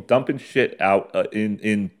are people dumping shit out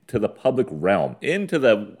into the public realm, into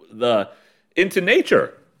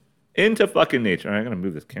nature, into fucking nature? All right, I'm gonna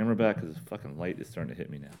move this camera back because this fucking light is starting to hit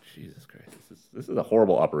me now. Jesus Christ, this is a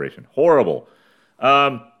horrible operation. Horrible.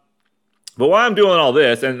 But while I'm doing all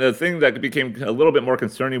this, and the thing that became a little bit more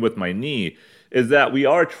concerning with my knee is that we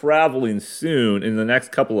are traveling soon in the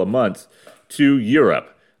next couple of months to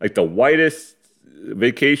Europe, like the whitest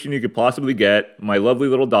vacation you could possibly get. My lovely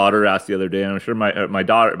little daughter asked the other day, and I'm sure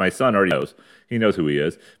my son already knows. He knows who he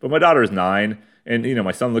is. But my daughter is 9, and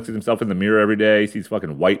my son looks at himself in the mirror every day. He sees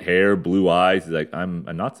fucking white hair, blue eyes. He's like, I'm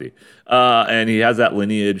a Nazi, and he has that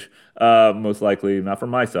lineage. Most likely not from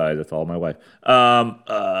my side. That's all my wife.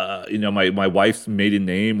 My wife's maiden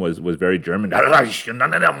name was very German. It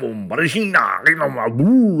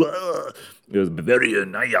was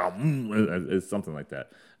Bavarian. It's something like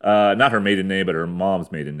that. Not her maiden name, but her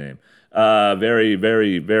mom's maiden name. Very,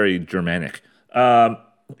 very, very Germanic.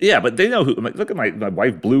 Yeah, but they know who. Look at my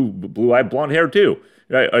wife, blue-eyed, blonde hair too.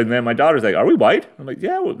 Right? And then my daughter's like, "Are we white?" I'm like,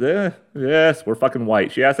 "Yeah, yes, we're fucking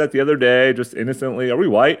white." She asked that the other day, just innocently, "Are we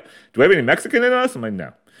white? Do we have any Mexican in us?" I'm like,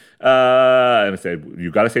 "No." And I said,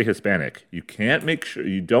 "You got to say Hispanic. You can't make sure.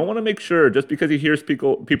 You don't want to make sure just because he hears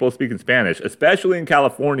people speaking Spanish, especially in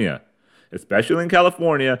California." Especially in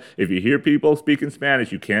California, if you hear people speaking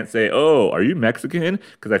Spanish, you can't say, "Oh, are you Mexican?"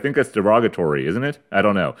 Because I think that's derogatory, isn't it? I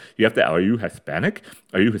don't know. You have to, "Are you Hispanic?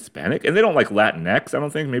 Are you Hispanic?" And they don't like Latinx, I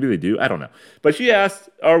don't think. Maybe they do. I don't know. But she asked,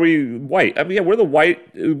 "Are we white?" I mean, yeah,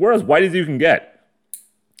 we're as white as you can get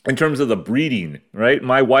in terms of the breeding, right?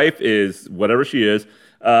 My wife is whatever she is.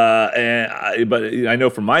 But I know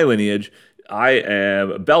from my lineage, I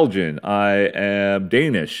am Belgian. I am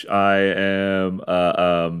Danish. I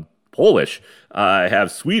am Polish. I have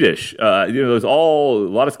Swedish. There's a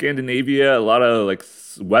lot of Scandinavia, a lot of like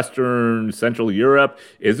Western, Central Europe.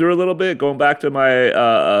 Is there a little bit going back to my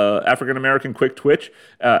African American quick twitch,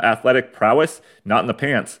 athletic prowess? Not in the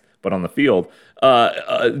pants, but on the field. I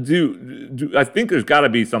think there's got to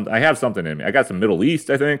be something. I have something in me. I got some Middle East,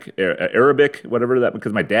 I think, Arabic, whatever that.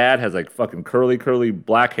 Because my dad has like fucking curly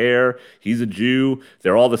black hair. He's a Jew.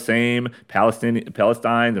 They're all the same.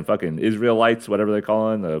 Palestinians and fucking Israelites, whatever they call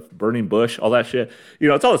them, the burning bush, all that shit.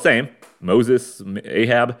 It's all the same. Moses,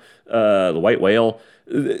 Ahab, the white whale.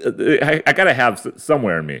 I gotta have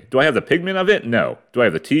somewhere in me. Do I have the pigment of it? No. Do I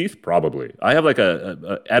have the teeth? Probably. I have like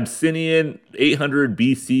a Abyssinian 800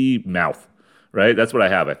 BC mouth. Right, that's what I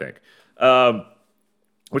have, I think,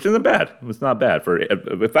 which isn't bad. It's not bad.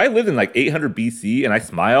 If I lived in like 800 BC and I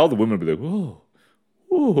smiled, the women would be like, "Oh,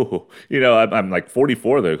 oh," I'm like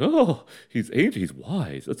 44. They're like, "Oh, he's ancient, he's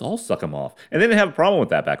wise. Let's all suck him off." And they didn't have a problem with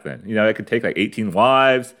that back then. I could take like 18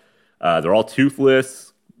 wives. They're all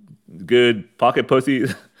toothless, good pocket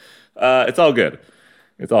pussies. It's all good.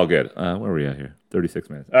 It's all good. Where are we at here? 36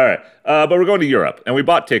 minutes. All right. But we're going to Europe, and we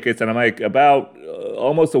bought tickets, and I'm like about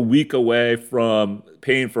almost a week away from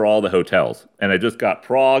paying for all the hotels. And I just got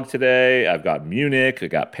Prague today. I've got Munich. I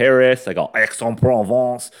got Paris. I got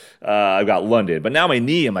Aix-en-Provence. I've got London. But now my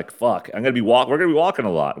knee, I'm like, fuck. We're going to be walking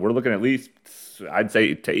a lot. We're looking at least, I'd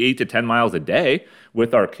say, 8 to 10 miles a day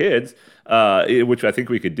with our kids, which I think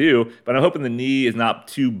we could do. But I'm hoping the knee is not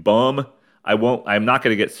too bum. I'm not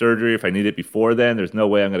going to get surgery if I need it before then. There's no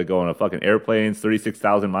way I'm going to go on a fucking airplane,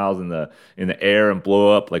 36,000 miles in the air and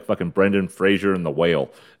blow up like fucking Brendan Fraser in The Whale.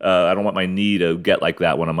 I don't want my knee to get like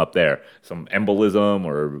that when I'm up there. Some embolism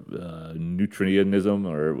or neutrinism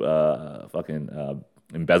or fucking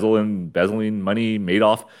embezzling money,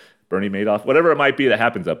 Bernie Madoff, whatever it might be that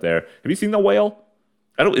happens up there. Have you seen The Whale?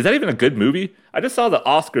 Is that even a good movie? I just saw the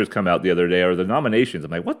Oscars come out the other day, or the nominations. I'm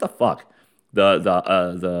like, what the fuck?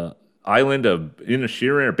 The Island of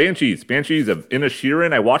Inisherin, or Banshees of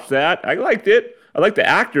Inisherin. I watched that. I liked it. I like the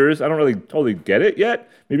actors. I don't really totally get it yet.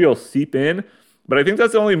 Maybe it'll seep in. But I think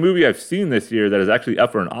that's the only movie I've seen this year that is actually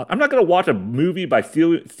up for an Oscar. I'm not going to watch a movie by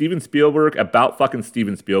Steven Spielberg about fucking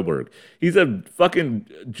Steven Spielberg. He's a fucking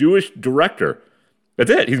Jewish director. That's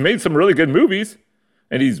it. He's made some really good movies.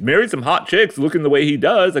 And he's married some hot chicks looking the way he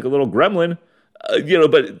does, like a little gremlin.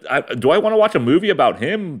 But do I want to watch a movie about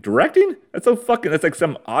him directing? That's like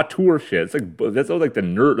some auteur shit. That's like the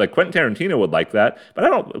nerd, like Quentin Tarantino would like that.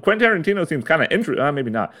 But Quentin Tarantino seems kind of interesting. Maybe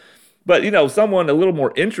not. But, someone a little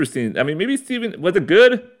more interesting. I mean, maybe Steven, was it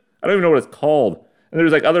good? I don't even know what it's called. And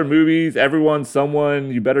there's like other movies, Everyone,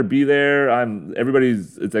 Someone, You Better Be There.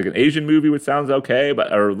 It's like an Asian movie, which sounds okay,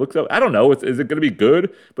 or looks up. I don't know. Is it going to be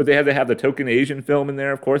good? But they had to have the token Asian film in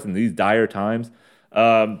there, of course, in these dire times.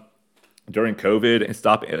 During COVID and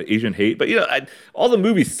stop Asian hate. But, all the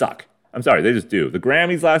movies suck. I'm sorry, they just do. The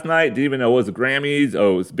Grammys last night, didn't even know it was the Grammys.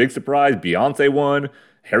 Oh, it was a big surprise. Beyonce won.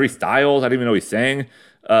 Harry Styles, I didn't even know he sang.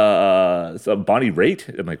 Some Bonnie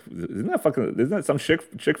Raitt. I'm like, isn't that some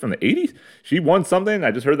chick from the 80s? She won something.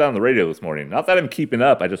 I just heard that on the radio this morning. Not that I'm keeping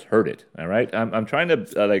up, I just heard it. All right. I'm trying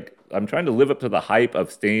to live up to the hype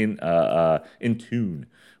of staying in tune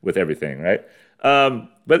with everything, right?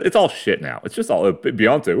 But it's all shit now. It's just all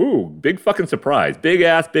Beyonce. Ooh, big fucking surprise. Big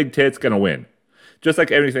ass, big tits, gonna win. just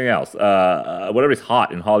like everything else. Whatever's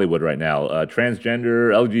hot in Hollywood right now,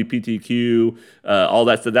 transgender, LGBTQ, all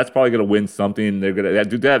that stuff. That's probably going to win something. They're gonna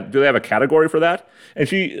do they have a category for that? And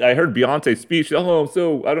I heard Beyonce's speech. Oh,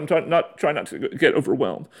 so I'm trying not to get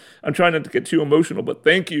overwhelmed. I'm trying not to get too emotional. But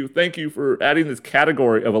thank you for adding this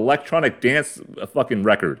category of electronic dance fucking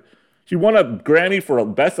record. She won a Grammy for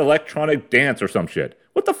best electronic dance or some shit.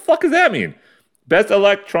 What the fuck does that mean? Best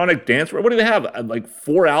electronic dance. What do they have? Like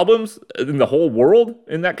 4 albums in the whole world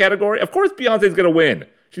in that category? Of course Beyonce's gonna win.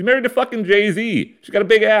 She's married to fucking Jay-Z. She's got a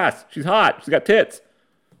big ass. She's hot. She's got tits.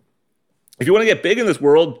 If you want to get big in this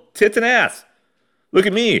world, tits and ass. Look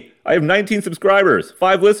at me. I have 19 subscribers,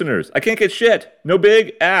 5 listeners. I can't get shit. No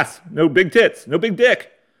big ass. No big tits. No big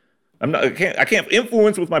dick. I can't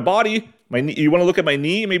influence with my body. You want to look at my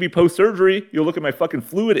knee? Maybe post surgery. You'll look at my fucking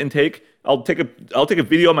fluid intake. I'll take a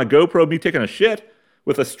video on my GoPro of me taking a shit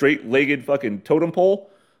with a straight-legged fucking totem pole.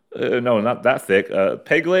 No, not that thick.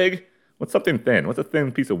 Peg leg. What's something thin? What's a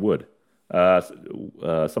thin piece of wood?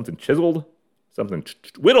 Something chiseled. Something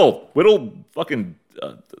whittled. Fucking.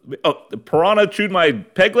 The piranha chewed my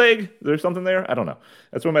peg leg. Is there something there? I don't know.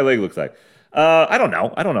 That's what my leg looks like. I don't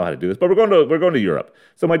know how to do this, but we're going to Europe.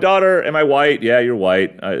 So my daughter, am I white? Yeah, you're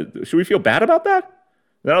white. Should we feel bad about that?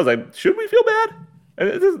 And then I was like, should we feel bad?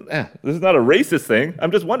 And this is not a racist thing.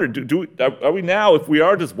 I'm just wondering, are we now, if we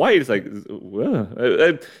are just white, it's like,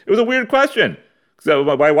 it was a weird question. So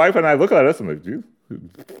my wife and I look at us and like, dude,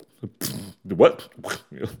 what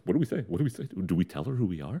do we say? What do we say? Do we tell her who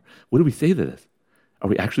we are? What do we say to this? Are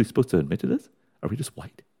we actually supposed to admit to this? Are we just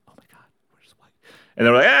white? Oh my God, we're just white. And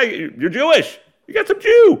they're like, hey, you're Jewish. You got some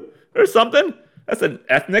Jew. There's something. That's an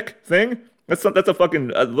ethnic thing. That's a fucking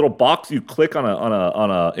little box you click on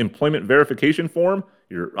a employment verification form,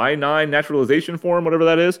 your I-9 naturalization form, whatever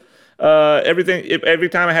that is. Every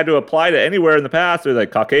time I had to apply to anywhere in the past, they're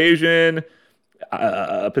like Caucasian,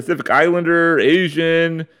 Pacific Islander,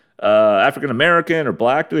 Asian, African American, or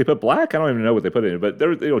black. Do they put black? I don't even know what they put in it. But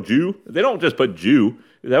there's Jew. They don't just put Jew.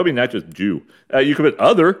 That would be not just Jew. You could put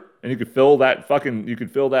other, and you could fill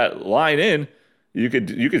that line in. You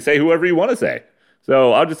could say whoever you want to say.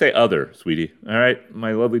 So I'll just say other, sweetie. All right,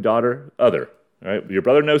 my lovely daughter, other. All right, your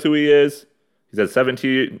brother knows who he is. He's had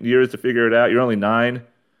 17 years to figure it out. You're only 9.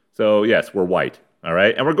 So yes, we're white. All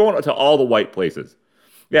right, and we're going to all the white places.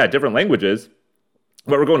 Yeah, different languages.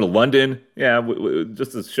 But we're going to London,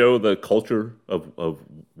 just to show the culture of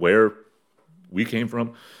where we came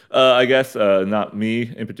from. I guess not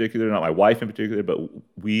me in particular, not my wife in particular, but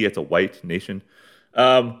we as a white nation.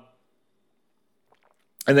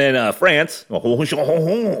 And then France,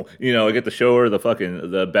 I get to show her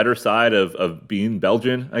the better side of being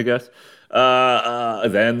Belgian, I guess.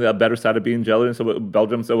 Then the better side of being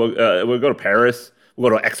Belgium. So we'll go to Paris. We'll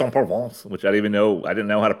go to Aix-en-Provence, which I didn't know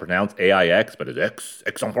how to pronounce AIX, but it's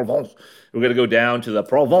Aix-en-Provence. We're going to go down to the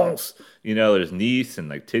Provence. There's Nice and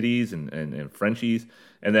like titties and Frenchies.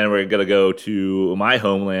 And then we're going to go to my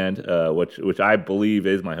homeland, which I believe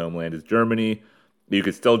is my homeland, is Germany. You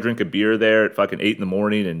could still drink a beer there at fucking 8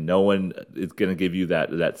 a.m, and no one is going to give you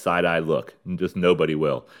that side-eye look. And just nobody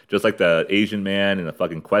will. Just like the Asian man in the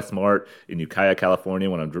fucking Quest Mart in Ukiah, California,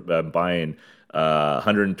 when I'm buying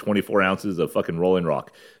 124 ounces of fucking Rolling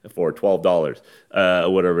Rock for $12,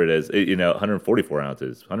 whatever it is. 144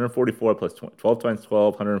 ounces. 144 plus 12 times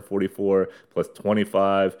 12, 144 plus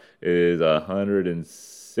 25 is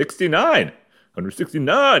 169.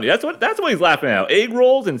 169. That's what he's laughing at. Egg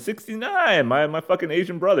rolls and 69. My fucking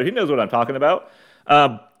Asian brother. He knows what I'm talking about.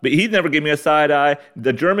 But he never gave me a side eye.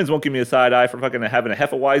 The Germans won't give me a side eye for fucking having a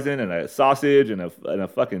Hefeweizen and a sausage and a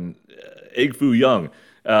fucking egg foo young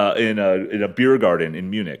in a beer garden in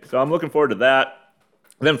Munich. So I'm looking forward to that.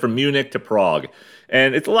 Then from Munich to Prague.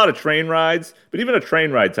 And it's a lot of train rides, but even a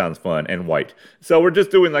train ride sounds fun and white. So we're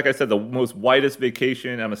just doing, like I said, the most whitest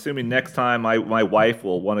vacation. I'm assuming next time my wife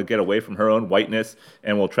will want to get away from her own whiteness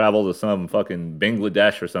and we'll travel to some fucking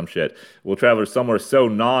Bangladesh or some shit. We'll travel somewhere so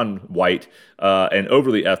non-white and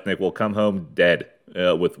overly ethnic, we'll come home dead.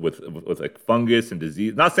 With like fungus and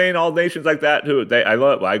disease. Not saying all nations like that.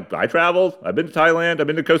 I traveled. I've been to Thailand. I've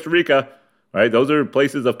been to Costa Rica. Right, those are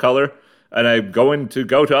places of color. And I'm going to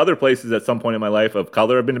go to other places at some point in my life of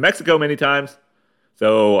color. I've been to Mexico many times,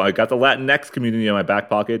 so I got the Latinx community in my back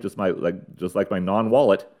pocket, just like my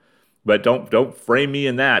non-wallet. But don't frame me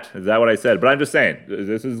in that. Is that what I said? But I'm just saying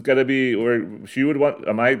this is gonna be where she would want.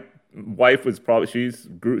 My wife was probably she's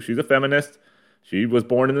a feminist. She was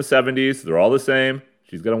born in the 70s. They're all the same.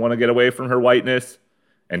 She's going to want to get away from her whiteness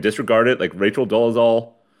and disregard it, like Rachel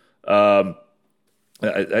Dolezal.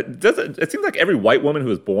 It seems like every white woman who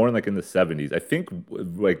was born like in the 70s, I think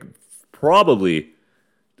like probably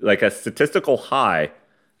like a statistical high,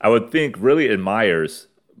 I would think really admires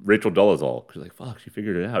Rachel Dolezal. Because like, fuck, she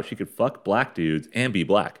figured it out. She could fuck black dudes and be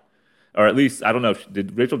black. Or at least, I don't know,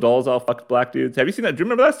 did Rachel Dolezal fuck black dudes? Have you seen that? Do you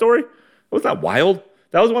remember that story? Wasn't that wild?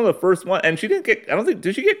 That was one of the first ones. And she didn't get, I don't think,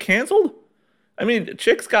 did she get canceled? I mean,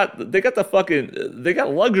 they got the fucking, they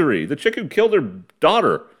got luxury. The chick who killed her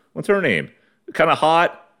daughter, what's her name? Kind of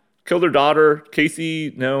hot, killed her daughter.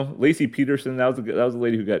 Casey, no, Lacey Peterson. That was the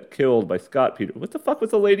lady who got killed by Scott Peter. What the fuck was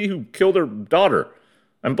the lady who killed her daughter?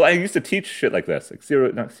 I used to teach shit like this, like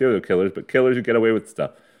not serial killers, but killers who get away with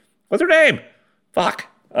stuff. What's her name? Fuck.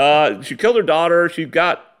 She killed her daughter.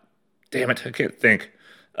 Damn it, I can't think.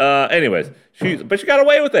 Anyways, but she got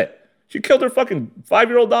away with it. She killed her fucking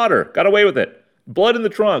 5-year-old daughter. Got away with it. Blood in the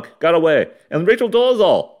trunk. Got away. And Rachel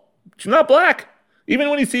Dolezal, she's not black. Even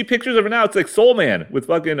when you see pictures of her now, it's like Soul Man with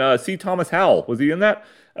fucking C. Thomas Howell. Was he in that?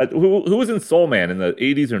 Who was in Soul Man in the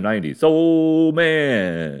 80s or 90s? Soul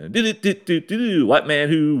Man. White man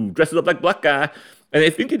who dresses up like black guy. And I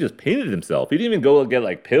think he just painted himself. He didn't even go get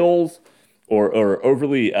like pills or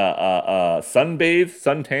overly suntan.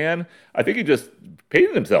 I think he just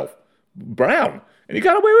painted himself brown. And he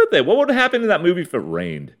got away with it. What would have happened in that movie if it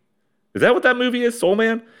rained? Is that what that movie is, Soul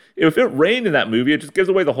Man? If it rained in that movie, it just gives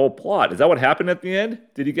away the whole plot. Is that what happened at the end?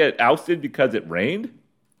 Did he get ousted because it rained?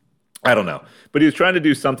 I don't know. But he was trying to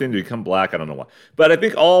do something to become black. I don't know why. But I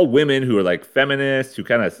think all women who are like feminists, who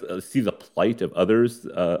kind of see the plight of others,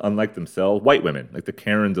 unlike themselves, white women, like the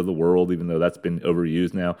Karens of the world, even though that's been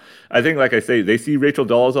overused now. I think, like I say, they see Rachel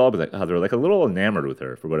Dolezal, but like, they're like a little enamored with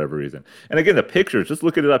her for whatever reason. And again, the pictures, just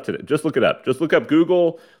look it up today. Just look it up. Just look up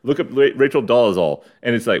Google, look up Rachel Dolezal,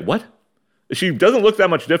 and it's like, what? She doesn't look that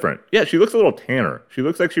much different. Yeah, she looks a little tanner. She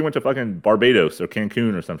looks like she went to fucking Barbados or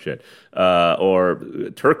Cancun or some shit. Or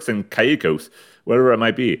Turks and Caicos, whatever it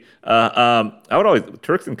might be. I would always,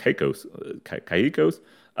 Turks and Caicos. Caicos?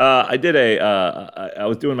 I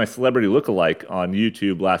was doing my celebrity lookalike on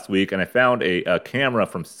YouTube last week, and I found a camera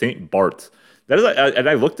from St. Bart's. And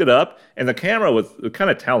I looked it up, and the camera was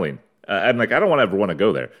kind of telling. I'm like, I don't ever want to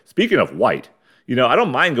go there. Speaking of white, I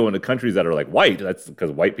don't mind going to countries that are like white. That's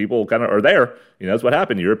because white people kind of are there. That's what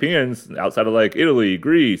happened. Europeans outside of like Italy,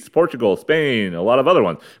 Greece, Portugal, Spain, a lot of other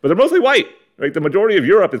ones. But they're mostly white. Right? The majority of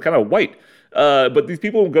Europe is kind of white. But these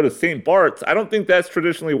people who go to St. Bart's, I don't think that's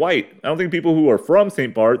traditionally white. I don't think people who are from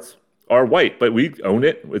St. Bart's are white, but we own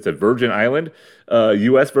it. It's a Virgin Island,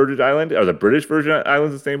 U.S. Virgin Island, or the British Virgin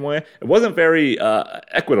Islands the same way. It wasn't very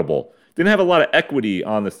equitable. Didn't have a lot of equity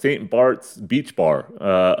on the St. Bart's Beach Bar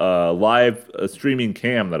live streaming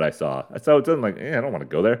cam that I saw. So it doesn't I don't want to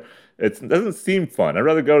go there. It doesn't seem fun. I'd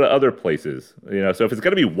rather go to other places. So if it's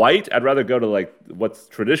going to be white, I'd rather go to like what's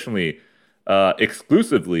traditionally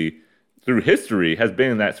exclusively through history has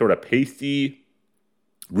been that sort of pasty,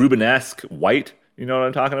 Rubenesque white. You know what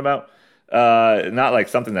I'm talking about? Not like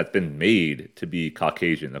something that's been made to be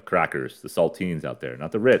Caucasian, the crackers, the saltines out there,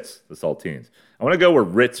 not the Ritz, the saltines. I want to go where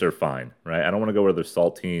Ritz are fine, right? I don't want to go where there's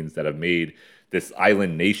saltines that have made this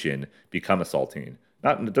island nation become a saltine.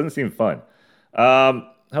 It doesn't seem fun.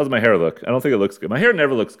 How's my hair look? I don't think it looks good. My hair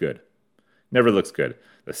never looks good. Never looks good.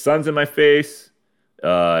 The sun's in my face.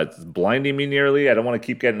 It's blinding me nearly. I don't want to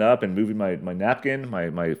keep getting up and moving my napkin,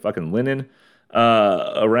 my fucking linen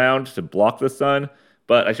around to block the sun.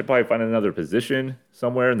 But I should probably find another position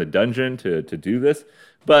somewhere in the dungeon to do this.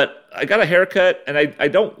 But I got a haircut, and I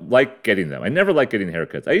don't like getting them. I never like getting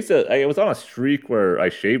haircuts. I was on a streak where I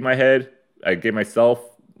shaved my head. I gave myself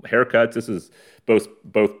haircuts. This is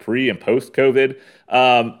both pre and post COVID.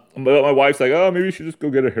 But my wife's like, oh, maybe you should just go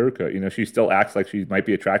get a haircut. She still acts like she might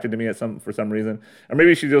be attracted to me for some reason, or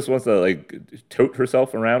maybe she just wants to like tote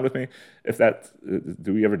herself around with me. If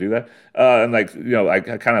do we ever do that? And like,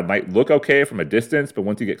 I kind of might look okay from a distance, but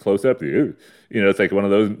once you get close up, it's like one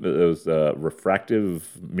of those refractive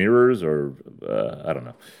mirrors, or I don't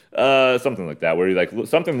know, something like that, where you like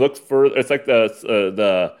something looks further. It's like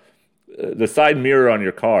the side mirror on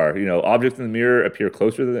your car. Objects in the mirror appear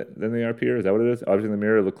closer than they appear. Is that what it is? Objects in the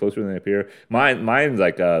mirror look closer than they appear. Mine's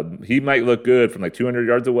like he might look good from like 200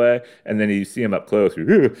 yards away, and then you see him up close.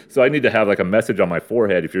 So I need to have like a message on my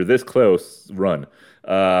forehead: if you're this close, run,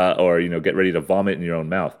 or get ready to vomit in your own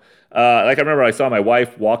mouth. Like I remember I saw my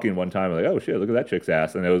wife walking one time. I'm like, oh shit, look at that chick's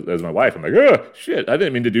ass, and it was my wife. I'm like, oh shit, I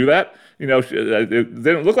didn't mean to do that. It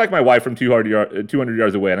didn't look like my wife from 200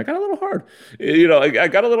 yards away, and I got a little hard. I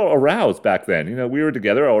got a little aroused back then. We were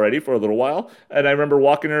together already for a little while, and I remember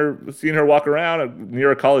seeing her walk around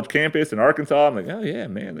near a college campus in Arkansas. I'm like, oh yeah,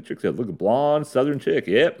 man, the chick's a look blonde Southern chick.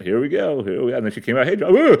 Yep, here we go. And then she came out, hey,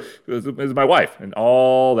 John, this is my wife, and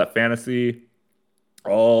all that fantasy.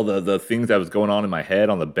 All the things that was going on in my head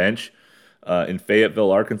on the bench in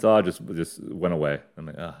Fayetteville, Arkansas, just went away. I'm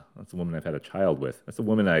like, ah, that's the woman I've had a child with. That's the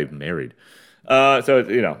woman I married.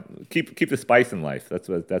 So keep the spice in life.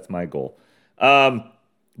 That's my goal.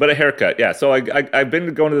 But a haircut, yeah. So I've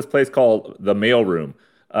been going to this place called the Mail Room.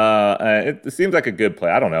 It seems like a good play.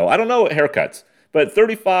 I don't know. I don't know what haircuts, but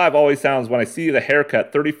 35 always sounds, when I see the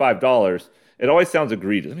haircut, $35, it always sounds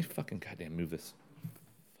egregious. Let me fucking goddamn move this.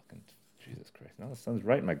 Fucking Jesus Christ. Now the sun's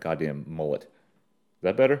right in my goddamn mullet. Is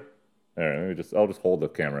that better? All right, I'll just hold the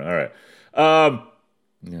camera. All right.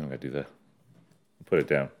 I gotta do that. Put it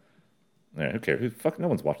down. All right, who cares? No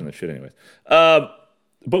one's watching this shit anyways.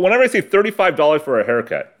 But whenever I see $35 for a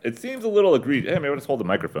haircut, it seems a little egregious. Hey, maybe I'll just hold the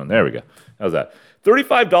microphone. There we go. How's that?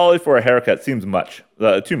 $35 for a haircut seems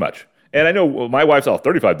too much. And I know my wife's all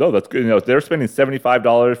 $35. That's good. They're spending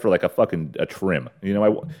 $75 for like a trim.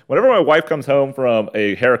 Whenever my wife comes home from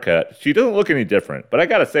a haircut, she doesn't look any different. But I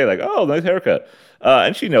gotta say, like, oh, nice haircut.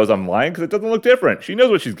 And she knows I'm lying because it doesn't look different. She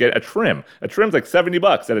knows what she's getting. A trim. A trim's like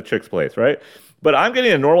 $70 at a chick's place, right? But I'm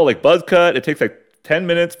getting a normal like buzz cut. It takes like 10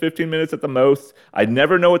 minutes, 15 minutes at the most. I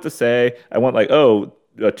never know what to say. I want like,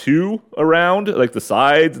 a two around, like the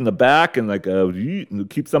sides and the back, and like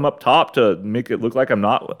keep some up top to make it look like I'm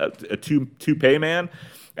not a toupee man.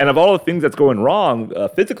 And of all the things that's going wrong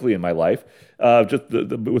physically in my life,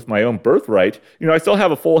 with my own birthright, I still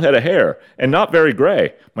have a full head of hair and not very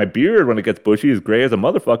gray. My beard, when it gets bushy, is gray as a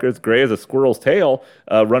motherfucker. It's gray as a squirrel's tail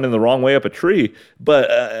running the wrong way up a tree,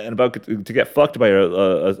 and about to get fucked by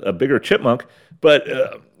a bigger chipmunk.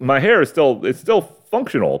 But my hair is still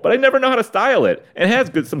functional, but I never know how to style it. And it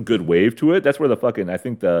has some good wave to it. That's where I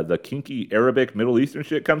think the kinky Arabic Middle Eastern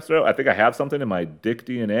shit comes through. I think I have something in my dick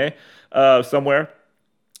DNA somewhere.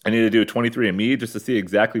 I need to do a 23andMe just to see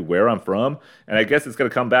exactly where I'm from. And I guess it's going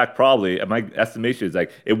to come back probably, my estimation is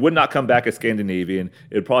like, it would not come back as Scandinavian.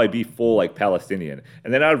 It would probably be full like Palestinian.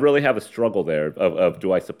 And then I would really have a struggle there of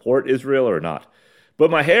do I support Israel or not? But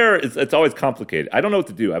my hair, it's always complicated. I don't know what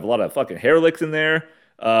to do. I have a lot of fucking hair licks in there.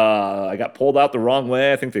 I got pulled out the wrong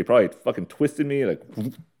way. I think they probably fucking twisted me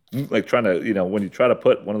like trying to, when you try to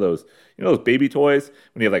put one of those, those baby toys,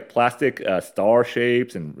 when you have like plastic star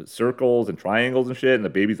shapes and circles and triangles and shit, and the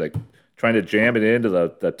baby's like trying to jam it into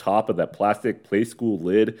the top of that plastic play school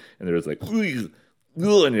lid, and there's like,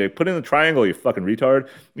 and you put in the triangle, you fucking retard.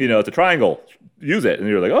 It's a triangle. Use it. And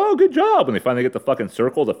you're like, oh, good job. When they finally get the fucking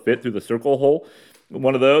circle to fit through the circle hole.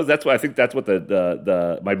 One of those. That's what I think. That's what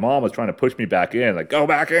my mom was trying to push me back in. Like, go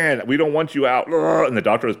back in. We don't want you out. And the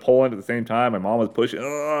doctor was pulling at the same time. My mom was pushing.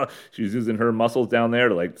 She was using her muscles down there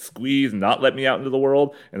to like squeeze and not let me out into the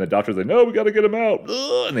world. And the doctor's like, no, we got to get him out.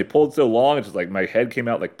 And they pulled so long, it's just like my head came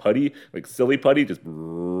out like putty, like silly putty, just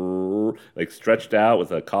like stretched out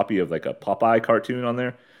with a copy of like a Popeye cartoon on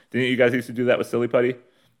there. Didn't you guys used to do that with silly putty?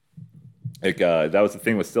 Like that was the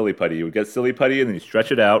thing with silly putty. You would get silly putty and then you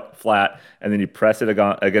stretch it out flat, and then you press it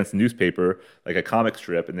against newspaper like a comic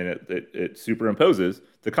strip, and then it superimposes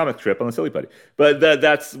the comic strip on the silly putty. But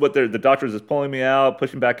that's what the doctors is pulling me out,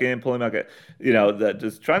 pushing back in, pulling back in,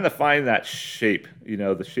 just trying to find that shape.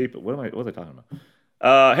 The shape. What was I talking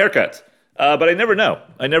about? Haircuts. But I never know.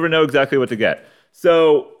 I never know exactly what to get.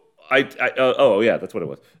 So. That's what it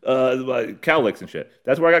was. Cowlicks and shit.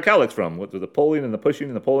 That's where I got cowlicks from. With the pulling and the pushing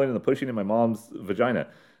and the pulling and the pushing in my mom's vagina.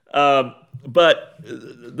 But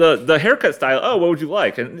the haircut style. Oh, what would you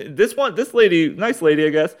like? And this lady, nice lady,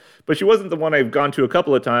 I guess, but she wasn't the one I've gone to a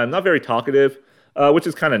couple of times. Not very talkative, which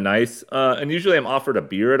is kind of nice. And usually I'm offered a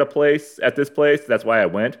beer at this place. That's why I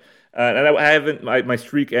went. And I haven't. My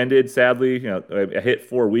streak ended sadly. I hit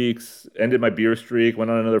 4 weeks. Ended my beer streak. Went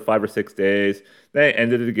on another 5 or 6 days. Then I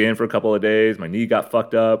ended it again for a couple of days. My knee got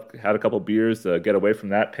fucked up. Had a couple of beers to get away from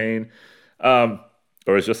that pain. Or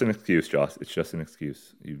it's just an excuse, Joss. It's just an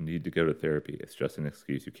excuse. You need to go to therapy. It's just an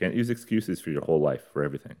excuse. You can't use excuses for your whole life for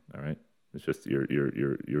everything. All right. It's just you're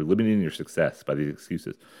limiting your success by these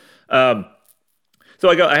excuses. So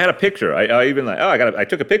I had a picture. I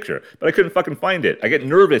took a picture, but I couldn't fucking find it. I get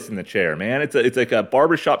nervous in the chair, man. It's like a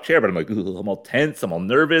barbershop chair, but I'm like, I'm all tense. I'm all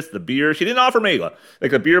nervous. The beer, she didn't offer me. Like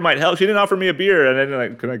the beer might help. She didn't offer me a beer. And then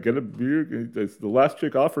like, can I get a beer? The last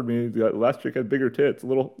chick offered me. The last chick had bigger tits. A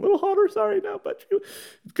little hotter. Sorry, no, but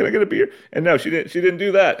can I get a beer? And no, she didn't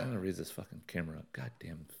do that. I'm gonna raise this fucking camera up. God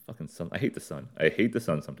damn fucking sun. I hate the sun. I hate the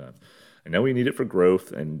sun sometimes. I know we need it for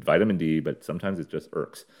growth and vitamin D, but sometimes it just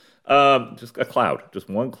irks. Just a cloud, just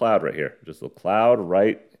one cloud right here, just a cloud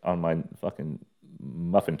right on my fucking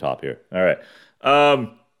muffin top here. All right.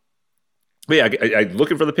 But yeah, I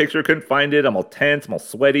looking for the picture, couldn't find it. I'm all tense, I'm all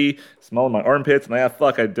sweaty, smelling my armpits, and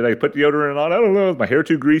did I put deodorant on? I don't know. Is my hair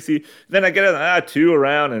too greasy? Then I get two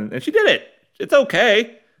around, and she did it. It's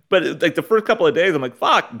okay. But like the first couple of days, I'm like,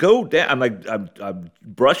 fuck, go down. I'm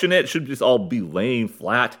brushing it. It should just all be laying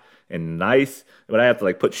flat and nice. But I have to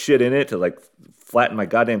like put shit in it to like flatten my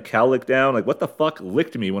goddamn cowlick down. Like, what the fuck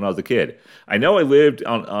licked me when I was a kid? I know I lived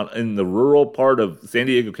on in the rural part of San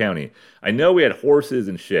Diego County. I know we had horses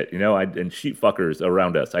and shit, and sheep fuckers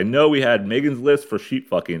around us. I know we had Megan's List for sheep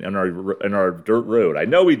fucking in our dirt road. I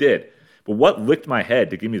know we did. But what licked my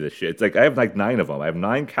head to give me this shit? It's like I have like 9 of them. I have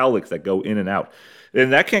 9 cowlicks that go in and out.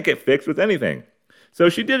 And that can't get fixed with anything. So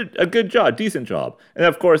she did a good job, decent job. And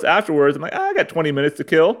of course, afterwards, I'm like, I got 20 minutes to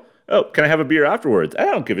kill. Oh, can I have a beer afterwards? I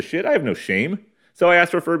don't give a shit. I have no shame. So I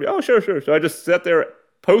asked her for a beer. Oh, sure, sure. So I just sat there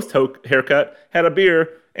post haircut, had a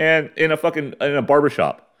beer, and in a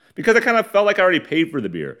barbershop. Because I kind of felt like I already paid for the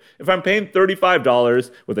beer. If I'm paying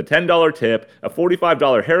 $35 with a $10 tip, a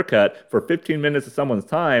 $45 haircut for 15 minutes of someone's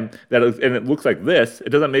time, and it looks like this, it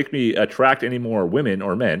doesn't make me attract any more women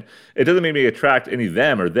or men. It doesn't make me attract any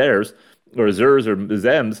them or theirs or zers or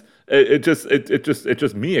zems. It's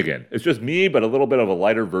just me again. It's just me, but a little bit of a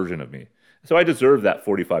lighter version of me. So I deserve that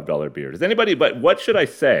 $45 beer. Does anybody? But what should I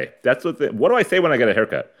say? What do I say when I get a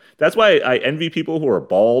haircut? That's why I envy people who are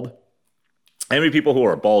bald. I envy people who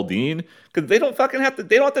are balding because they don't fucking have to.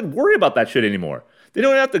 They don't have to worry about that shit anymore. They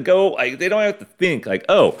don't have to go. Like, they don't have to think like,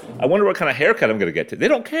 oh, I wonder what kind of haircut I'm gonna get to. They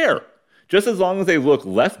don't care. Just as long as they look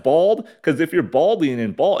less bald. Because if you're balding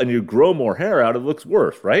and you grow more hair out, it looks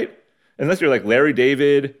worse, right? Unless you're like Larry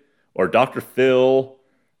David or Dr. Phil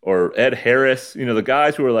or Ed Harris, the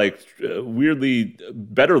guys who are like weirdly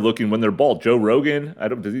better looking when they're bald. Joe Rogan,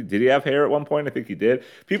 did he have hair at one point? I think he did.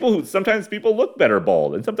 Sometimes people look better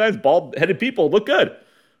bald, and sometimes bald-headed people look good,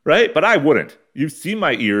 right? But I wouldn't. You've seen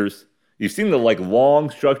my ears. You've seen the like long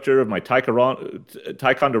structure of my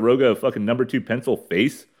Ticonderoga fucking #2 pencil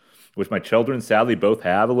face, which my children sadly both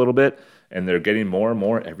have a little bit, and they're getting more and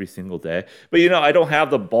more every single day. But I don't have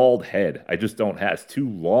the bald head. I just don't have. It's too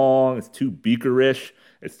long. It's too beakerish.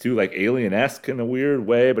 It's too like alien-esque in a weird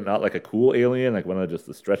way, but not like a cool alien, like one of just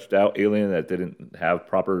the stretched out alien that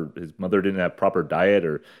his mother didn't have proper diet,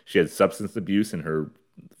 or she had substance abuse in her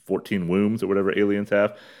 14 wombs or whatever aliens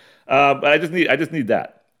have. But I just need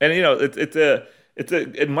that. And it's a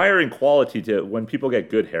admiring quality to when people get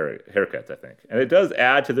good haircuts, I think, and it does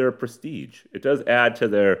add to their prestige. It does add to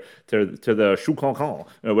the chou cancan,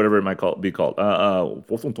 or whatever it might be called.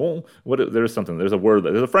 There's something. There's a word.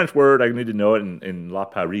 There's a French word. I need to know it in La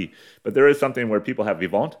Paris, but there is something where people have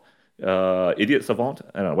vivant, idiot savant.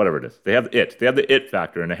 I don't know, whatever it is. They have it. They have the it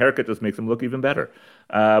factor, and a haircut just makes them look even better.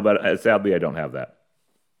 But sadly, I don't have that.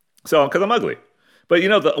 So because I'm ugly. But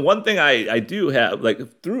the one thing I do have,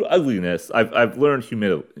 like through ugliness, I've learned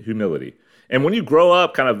humility. And when you grow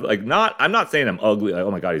up, kind of like I'm not saying I'm ugly. Like,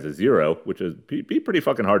 oh my God, he's a 0, which is be pretty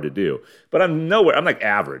fucking hard to do. But I'm nowhere. I'm like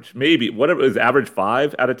average, maybe whatever is average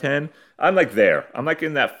 5 out of 10. I'm like there. I'm like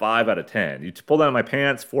in that 5 out of 10. You pull down my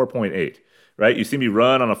pants, 4.8. Right? You see me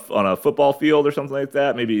run on a football field or something like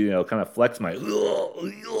that. Maybe kind of flex my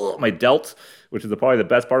delts, which is probably the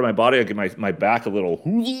best part of my body. I get my back a little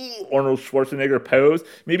Arnold Schwarzenegger pose.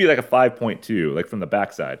 Maybe like a 5.2, like from the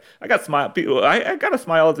backside. I got a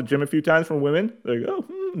smile at the gym a few times from women. They go,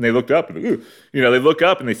 and they look up and they look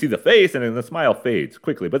up and they see the face, and then the smile fades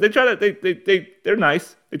quickly. But they try to they're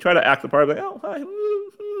nice. They try to act the part, like, oh hi,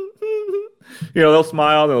 they'll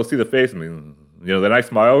smile and they'll see the face and then I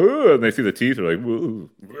smile, and they see the teeth, are like,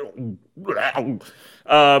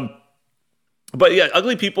 but yeah,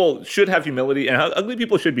 ugly people should have humility, and ugly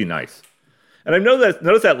people should be nice. And I've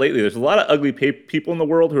noticed that lately. There's a lot of ugly people in the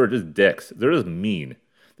world who are just dicks. They're just mean.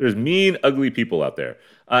 There's mean, ugly people out there.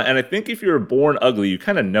 And I think if you're born ugly, you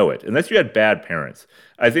kind of know it, unless you had bad parents.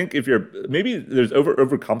 I think maybe there's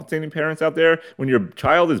overcompensating parents out there. When your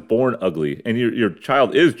child is born ugly, and your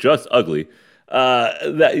child is just ugly,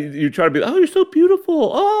 that you try to be, oh, you're so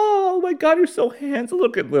beautiful. Oh my God, you're so handsome.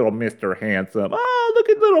 Look at little Mr. Handsome. Oh, look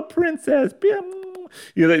at little princess.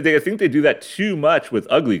 They think they do that too much with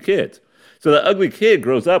ugly kids. So the ugly kid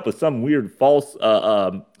grows up with some weird false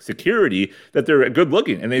security that they're good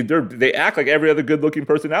looking, and they act like every other good looking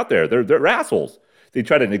person out there. They're assholes. They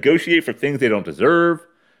try to negotiate for things they don't deserve.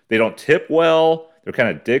 They don't tip well. They're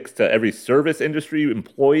kind of dicks to every service industry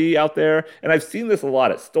employee out there. And I've seen this a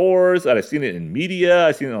lot at stores, and I've seen it in media.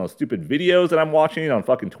 I've seen it on stupid videos that I'm watching on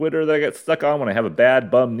fucking Twitter that I get stuck on when I have a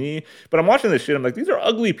bad bum knee. But I'm watching this shit. I'm like, these are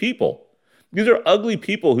ugly people. These are ugly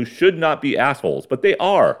people who should not be assholes, but they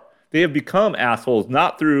are. They have become assholes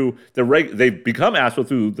not through they've become assholes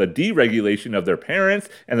through the deregulation of their parents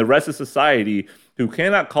and the rest of society, who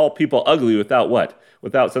cannot call people ugly without what?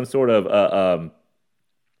 Without some sort of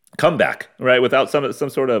comeback, right? Without some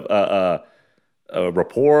sort of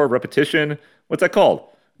rapport, repetition. What's that called?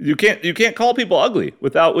 You can't call people ugly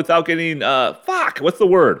without getting fuck. What's the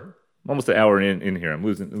word? I'm almost an hour in here. I'm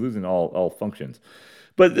losing all functions.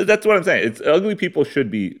 But that's what I'm saying. It's ugly people should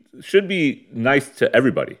be nice to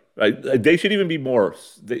everybody. Right? They should even be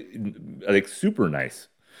like super nice.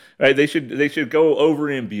 Right? They should go over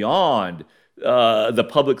and beyond the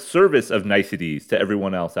public service of niceties to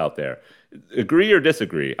everyone else out there. Agree or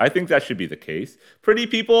disagree? I think that should be the case. Pretty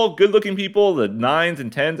people, good-looking people, the nines and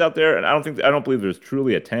tens out there, and I don't believe there's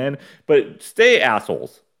truly a 10, but stay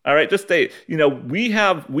assholes. All right, just stay. We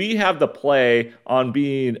have the play on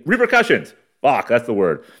being repercussions. Fuck, that's the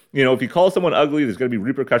word. If you call someone ugly, there's going to be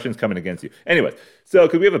repercussions coming against you. Anyways, so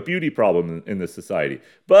because we have a beauty problem in this society,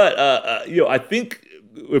 but I think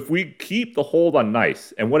if we keep the hold on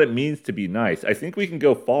nice and what it means to be nice, I think we can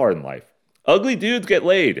go far in life. Ugly dudes get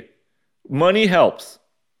laid. Money helps.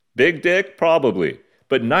 Big dick, probably.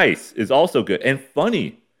 But nice is also good. And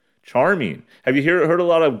funny. Charming. Have you heard a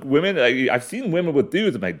lot of women? I've seen women with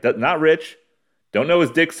dudes. I'm like, not rich. Don't know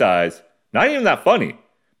his dick size. Not even that funny.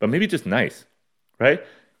 But maybe just nice. Right?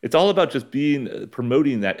 It's all about just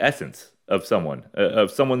promoting that essence of someone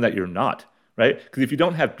that you're not. Right? Because if you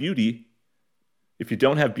don't have beauty,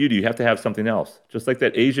 you have to have something else. Just like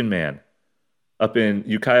that Asian man up in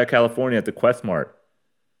Ukiah, California at the Quest Mart.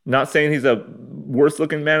 Not saying he's a worst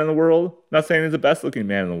looking man in the world. Not saying he's the best looking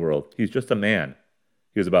man in the world. He's just a man.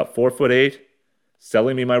 He was about 4'8",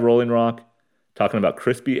 selling me my Rolling Rock, talking about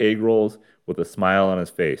crispy egg rolls with a smile on his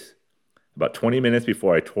face. About 20 minutes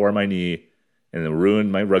before I tore my knee and then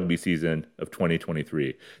ruined my rugby season of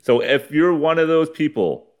 2023. So if you're one of those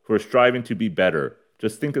people who are striving to be better,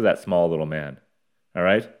 just think of that small little man. All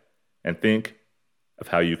right? And think of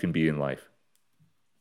how you can be in life.